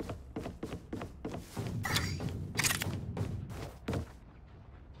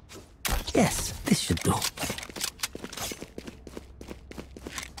 Yes, this should do.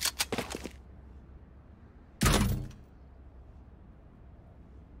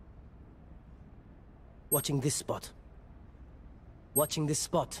 Watching this spot. Watching this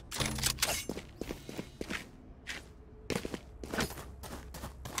spot.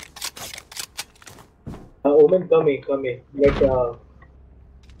 Omen, come here.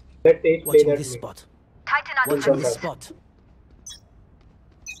 Let Sage play Watching that this way. spot. Tighten up. Watching this spot.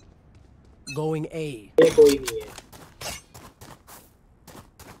 Going A. ये कोई नहीं है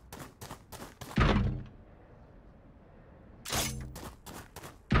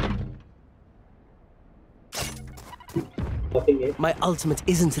Nothing. My ultimate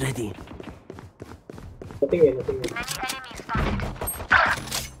isn't ready. Nothing. Enemy spotted.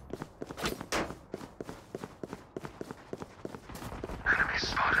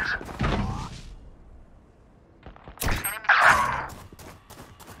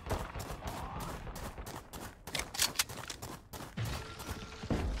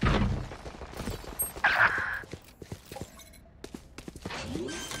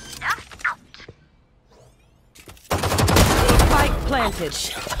 Spike planted.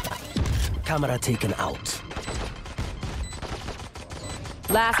 Camera taken out.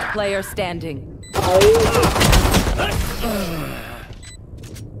 Last player standing.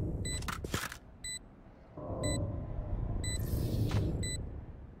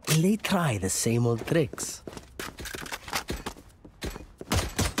 Will they try the same old tricks?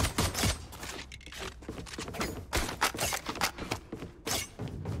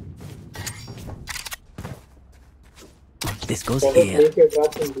 This goes Never here. place your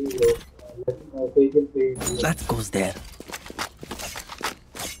trust in these, bro. So you can play. That goes there.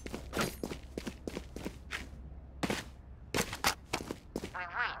 We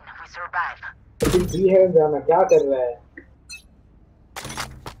win. We survive. लेकिन B haven जाना क्या कर रहा है?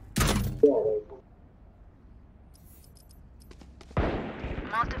 क्या है?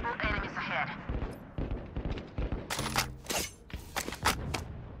 Multiple enemies ahead.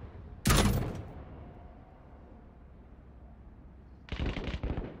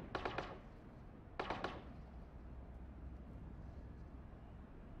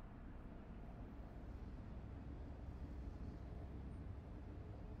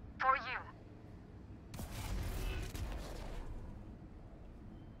 For you.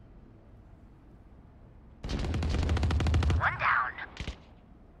 One down.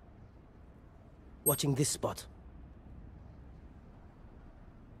 Watching this spot.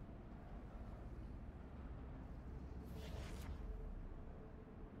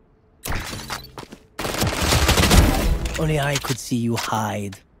 Only I could see you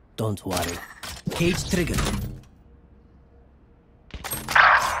hide. Don't worry. Cage triggered.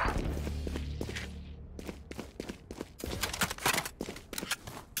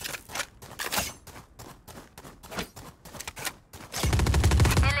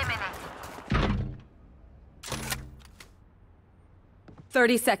 Eliminate.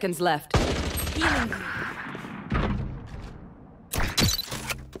 30 seconds left. Healing you.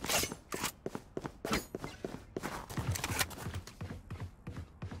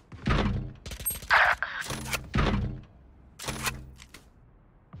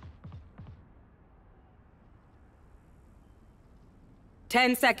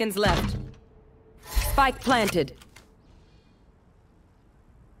 Ten seconds left. Spike planted.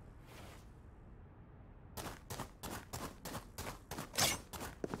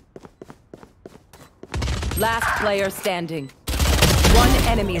 Last player standing. One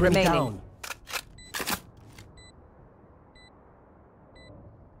enemy remaining. Down.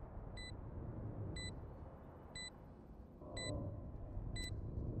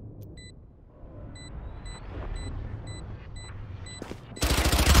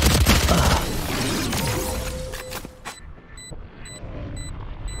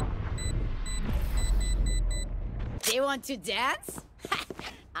 They want to dance?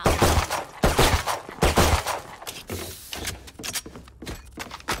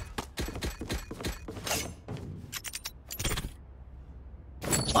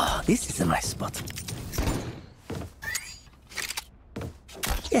 Oh, this is a nice spot.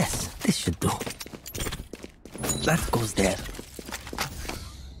 Yes, this should do. That goes there.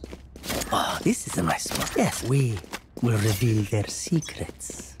 Oh, this is a nice spot. Yes, we will reveal their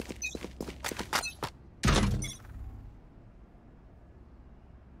secrets.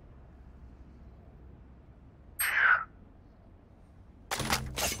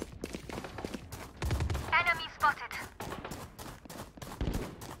 Enemy spotted.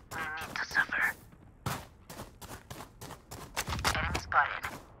 We need to suffer. Enemy spotted.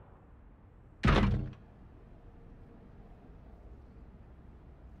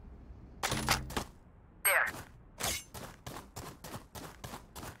 There.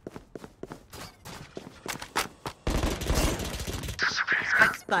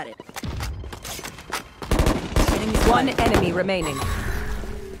 Spike spotted. One enemy remaining.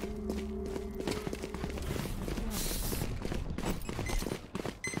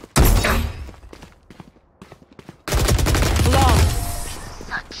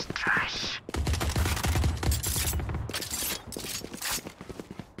 Such trash.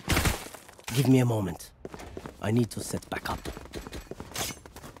 Give me a moment. I need to set back up.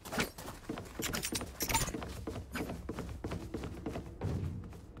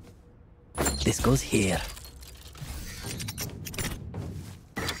 This goes here.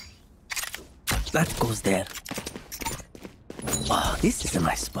 That goes there. Oh, this is a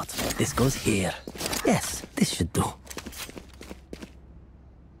nice spot. This goes here. Yes, this should do.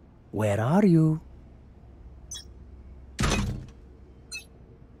 Where are you?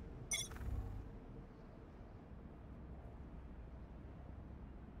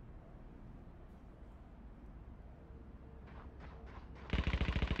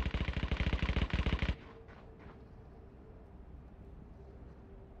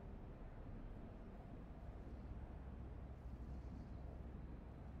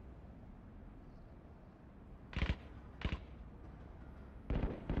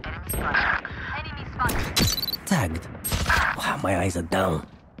 Enemy spotted. Tagged. Wow, my eyes are down.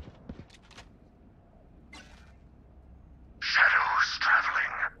 Shadows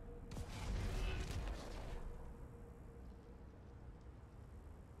traveling.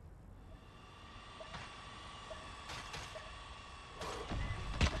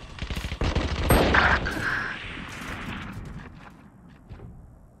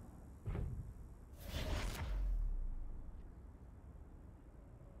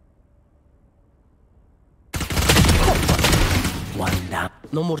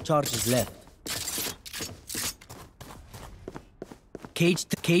 No more charges left.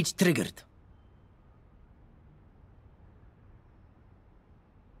 Cage triggered.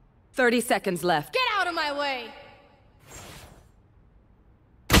 30 seconds left. Get out of my way!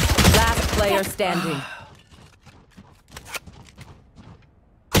 Last player standing.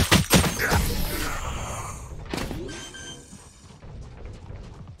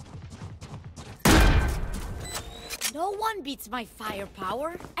 No one beats my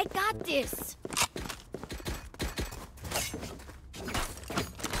firepower. I got this.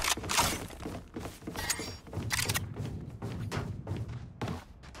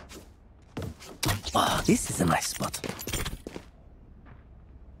 Ah, this is a nice spot.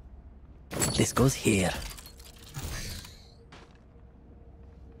 This goes here.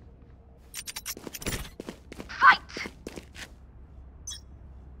 Fight!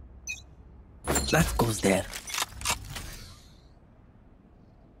 That goes there.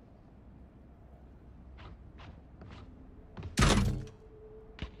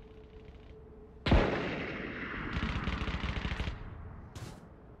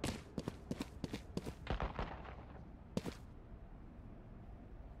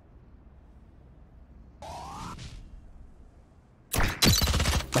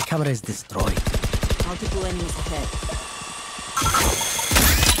 My camera is destroyed. Multiple enemies ahead.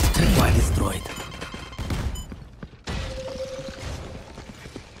 Tripwire destroyed.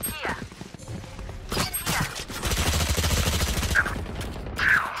 Here.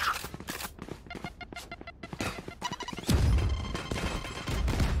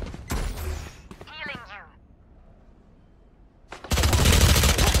 Healing you.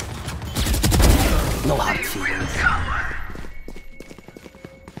 No hard feelings.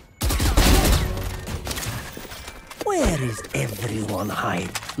 Where is everyone hide?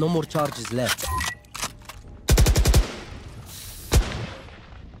 No more charges left.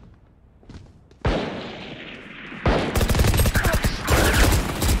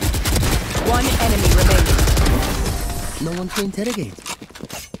 One enemy remaining. No one to interrogate.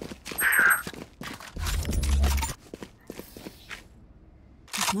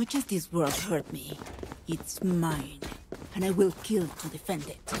 As much as this world hurt me, it's mine, and I will kill to defend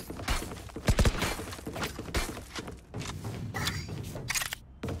it.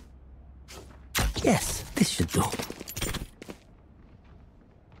 Yes, this should do.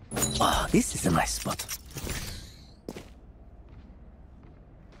 Ah, this is a nice spot.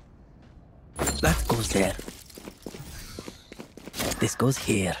 That goes there. This goes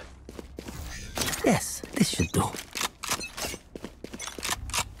here. Yes, this should do.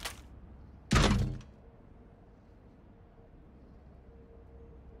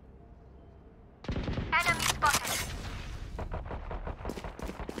 Enemy spotted.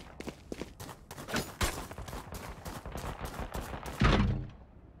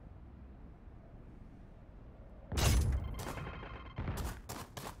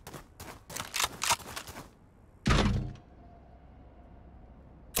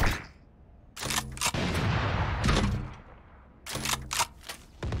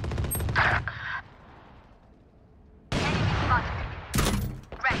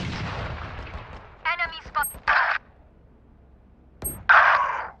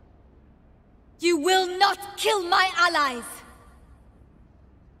 You will not kill my allies!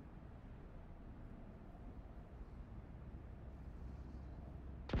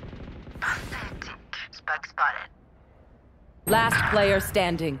 Spike spotted. Last player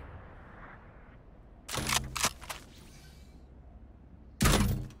standing.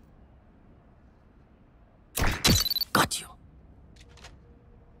 Got you.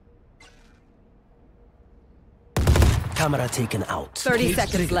 Camera taken out. 30 Cage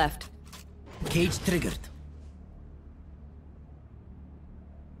seconds triggered. left. Cage triggered.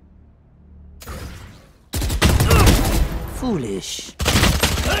 Foolish.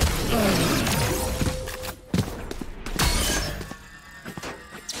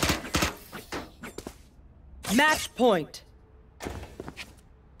 Match point.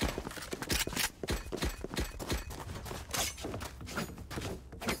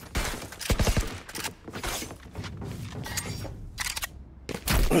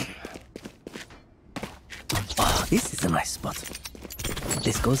 Oh, this is a nice spot.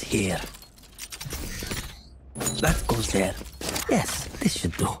 This goes here. That goes there. Yes, this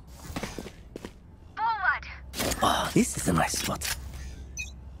should do. Forward! Oh, this is a nice spot.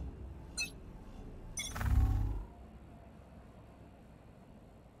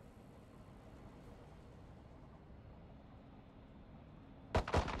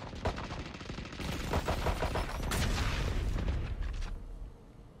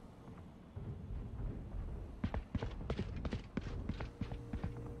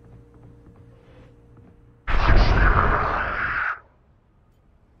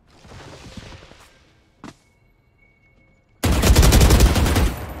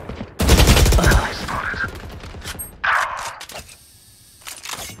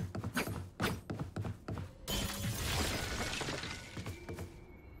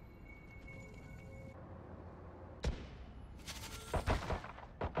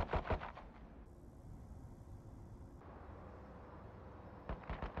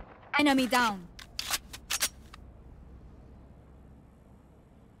 Enemy down.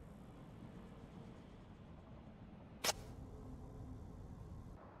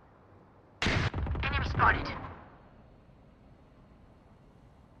 Enemy spotted.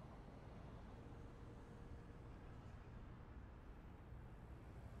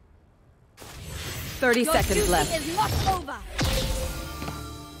 Thirty seconds left. Is not over.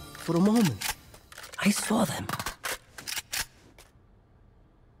 For a moment, I saw them.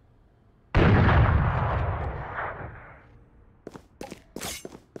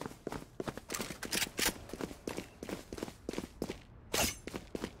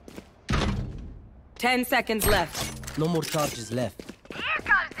 Ten seconds left. No more charges left. Here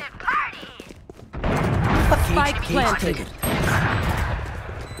comes the party! Spike planted.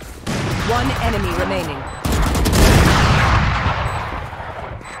 One enemy remaining.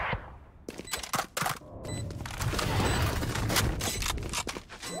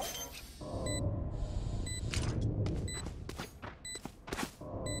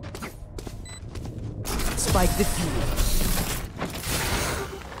 Spike defused.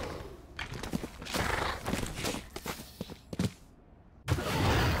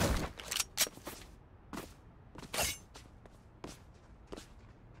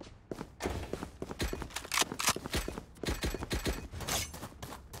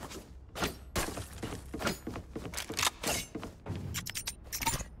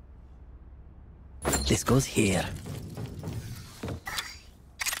 This goes here.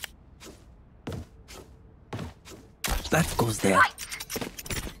 That goes there.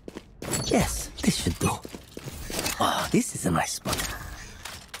 Yes, this should do. Ah, this is a nice spot.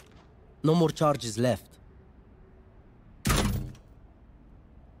 No more charges left.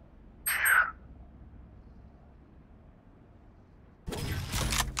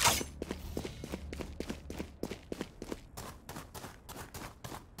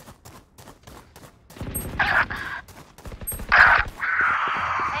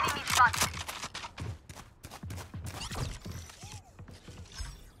 Enemy spotted.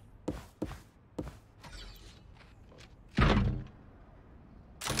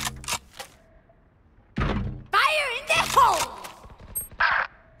 Fire in the hole!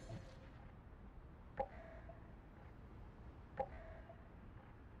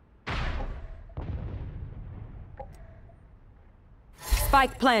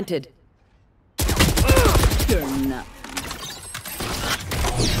 Spike planted. You're not.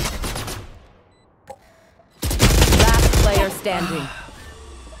 Last player standing.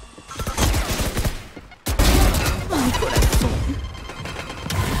 Mi corazón.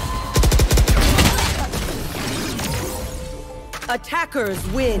 Attackers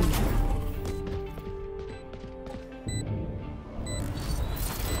win.